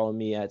Jack. Follow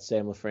me at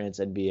Sam LaFrance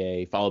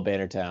NBA. Follow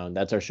Bannertown.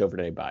 That's our show for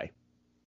today. Bye.